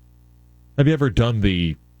Have you ever done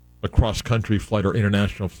a cross-country flight or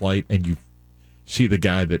international flight, and you see the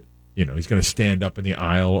guy that, he's going to stand up in the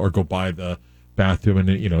aisle or go by the bathroom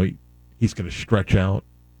and, he's going to stretch out?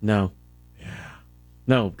 No. Yeah.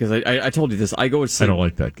 No, because I told you this. I go to sleep. I don't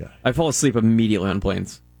like that guy. I fall asleep immediately on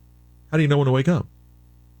planes. How do you know when to wake up?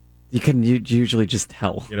 You can usually just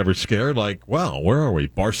tell. You're never scared? Like, wow, where are we?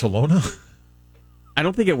 Barcelona? I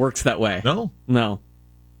don't think it works that way. No? No.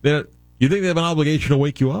 You think they have an obligation to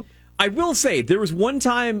wake you up? I will say, there was one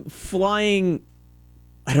time flying,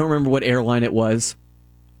 I don't remember what airline it was.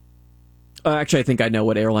 Actually, I think I know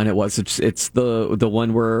what airline it was. It's the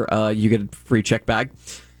one where you get a free check bag.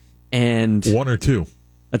 And 1 or 2.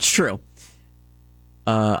 That's true.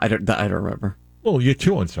 I don't remember. Well, you get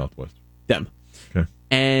 2 on Southwest. Them. Okay.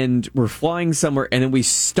 And we're flying somewhere, and then we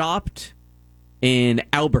stopped in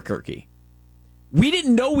Albuquerque. We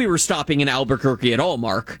didn't know we were stopping in Albuquerque at all,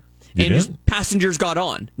 Mark. You and didn't? just passengers got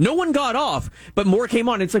on. No one got off, but more came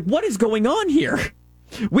on. It's like, what is going on here?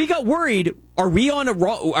 We got worried. Are we on the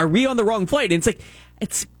wrong flight? And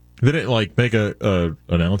it's They didn't make a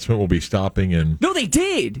announcement. We'll be stopping in. No, they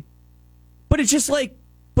did. But it's just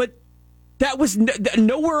but that was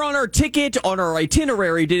nowhere on our ticket, on our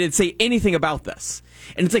itinerary, did it say anything about this.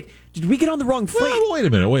 And it's like, did we get on the wrong flight? Well, wait a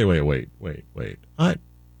minute. Wait.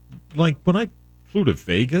 When I flew to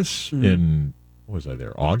Vegas in, what was I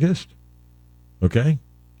there, August? Okay.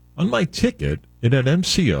 On my ticket, it had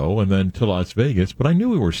MCO and then to Las Vegas, but I knew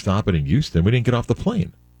we were stopping in Houston. We didn't get off the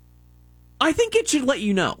plane. I think it should let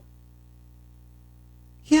you know.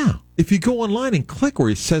 Yeah. If you go online and click where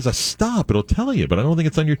it says a stop, it'll tell you, but I don't think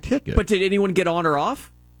it's on your ticket. But did anyone get on or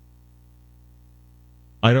off?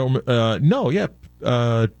 I don't, no, yeah.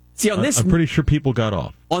 See, on this, I'm pretty sure people got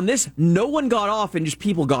off. On this, no one got off and just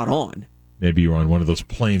people got on. Maybe you're on one of those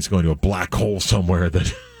planes going to a black hole somewhere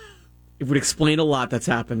that... It would explain a lot that's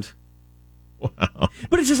happened. Wow.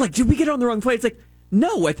 But it's just like, did we get on the wrong flight? It's like,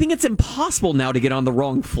 no, I think it's impossible now to get on the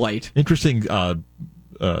wrong flight. Interesting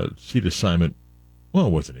seat assignment. Well,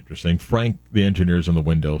 it wasn't interesting. Frank, the engineer's in the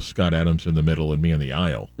window, Scott Adams in the middle, and me in the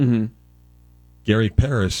aisle. Mm-hmm. Gary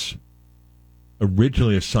Paris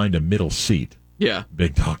originally assigned a middle seat. Yeah.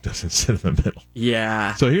 Big Dog doesn't sit in the middle.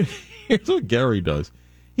 Yeah. So here's what Gary does.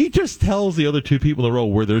 He just tells the other two people in the row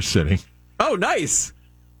where they're sitting. Oh, nice.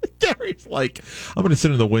 Gary's like, I'm going to sit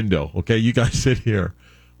in the window, okay? You guys sit here.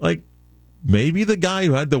 Like, maybe the guy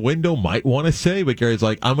who had the window might want to say, but Gary's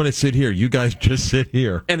like, I'm going to sit here. You guys just sit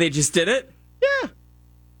here. And they just did it? Yeah.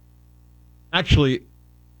 Actually,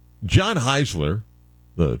 John Heisler,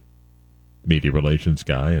 the media relations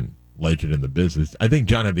guy and legend in the business, I think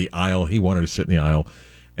John had the aisle. He wanted to sit in the aisle.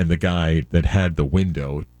 And the guy that had the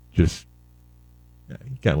window just,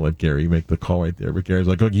 you got to let Gary make the call right there. But Gary's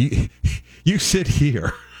like, look, you sit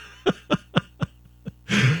here.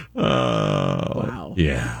 Wow.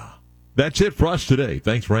 Yeah. That's it for us today.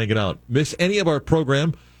 Thanks for hanging out. Miss any of our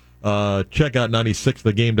program, check out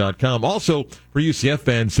 96thegame.com. Also, for UCF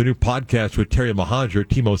fans, the new podcast with Terry Mahajer,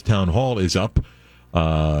 Timo's Town Hall, is up.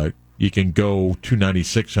 You can go to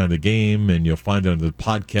 96 on the game, and you'll find it on the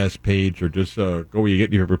podcast page, or just go where you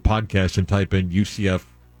get your podcast and type in UCF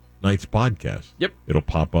Nights Podcast. Yep. It'll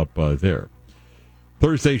pop up there.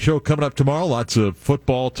 Thursday show coming up tomorrow. Lots of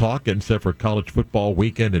football talk, except for college football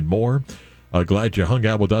weekend and more. Glad you hung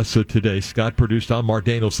out with us today. Scott produced on Mark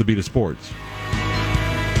Daniels, The Beat of Sports.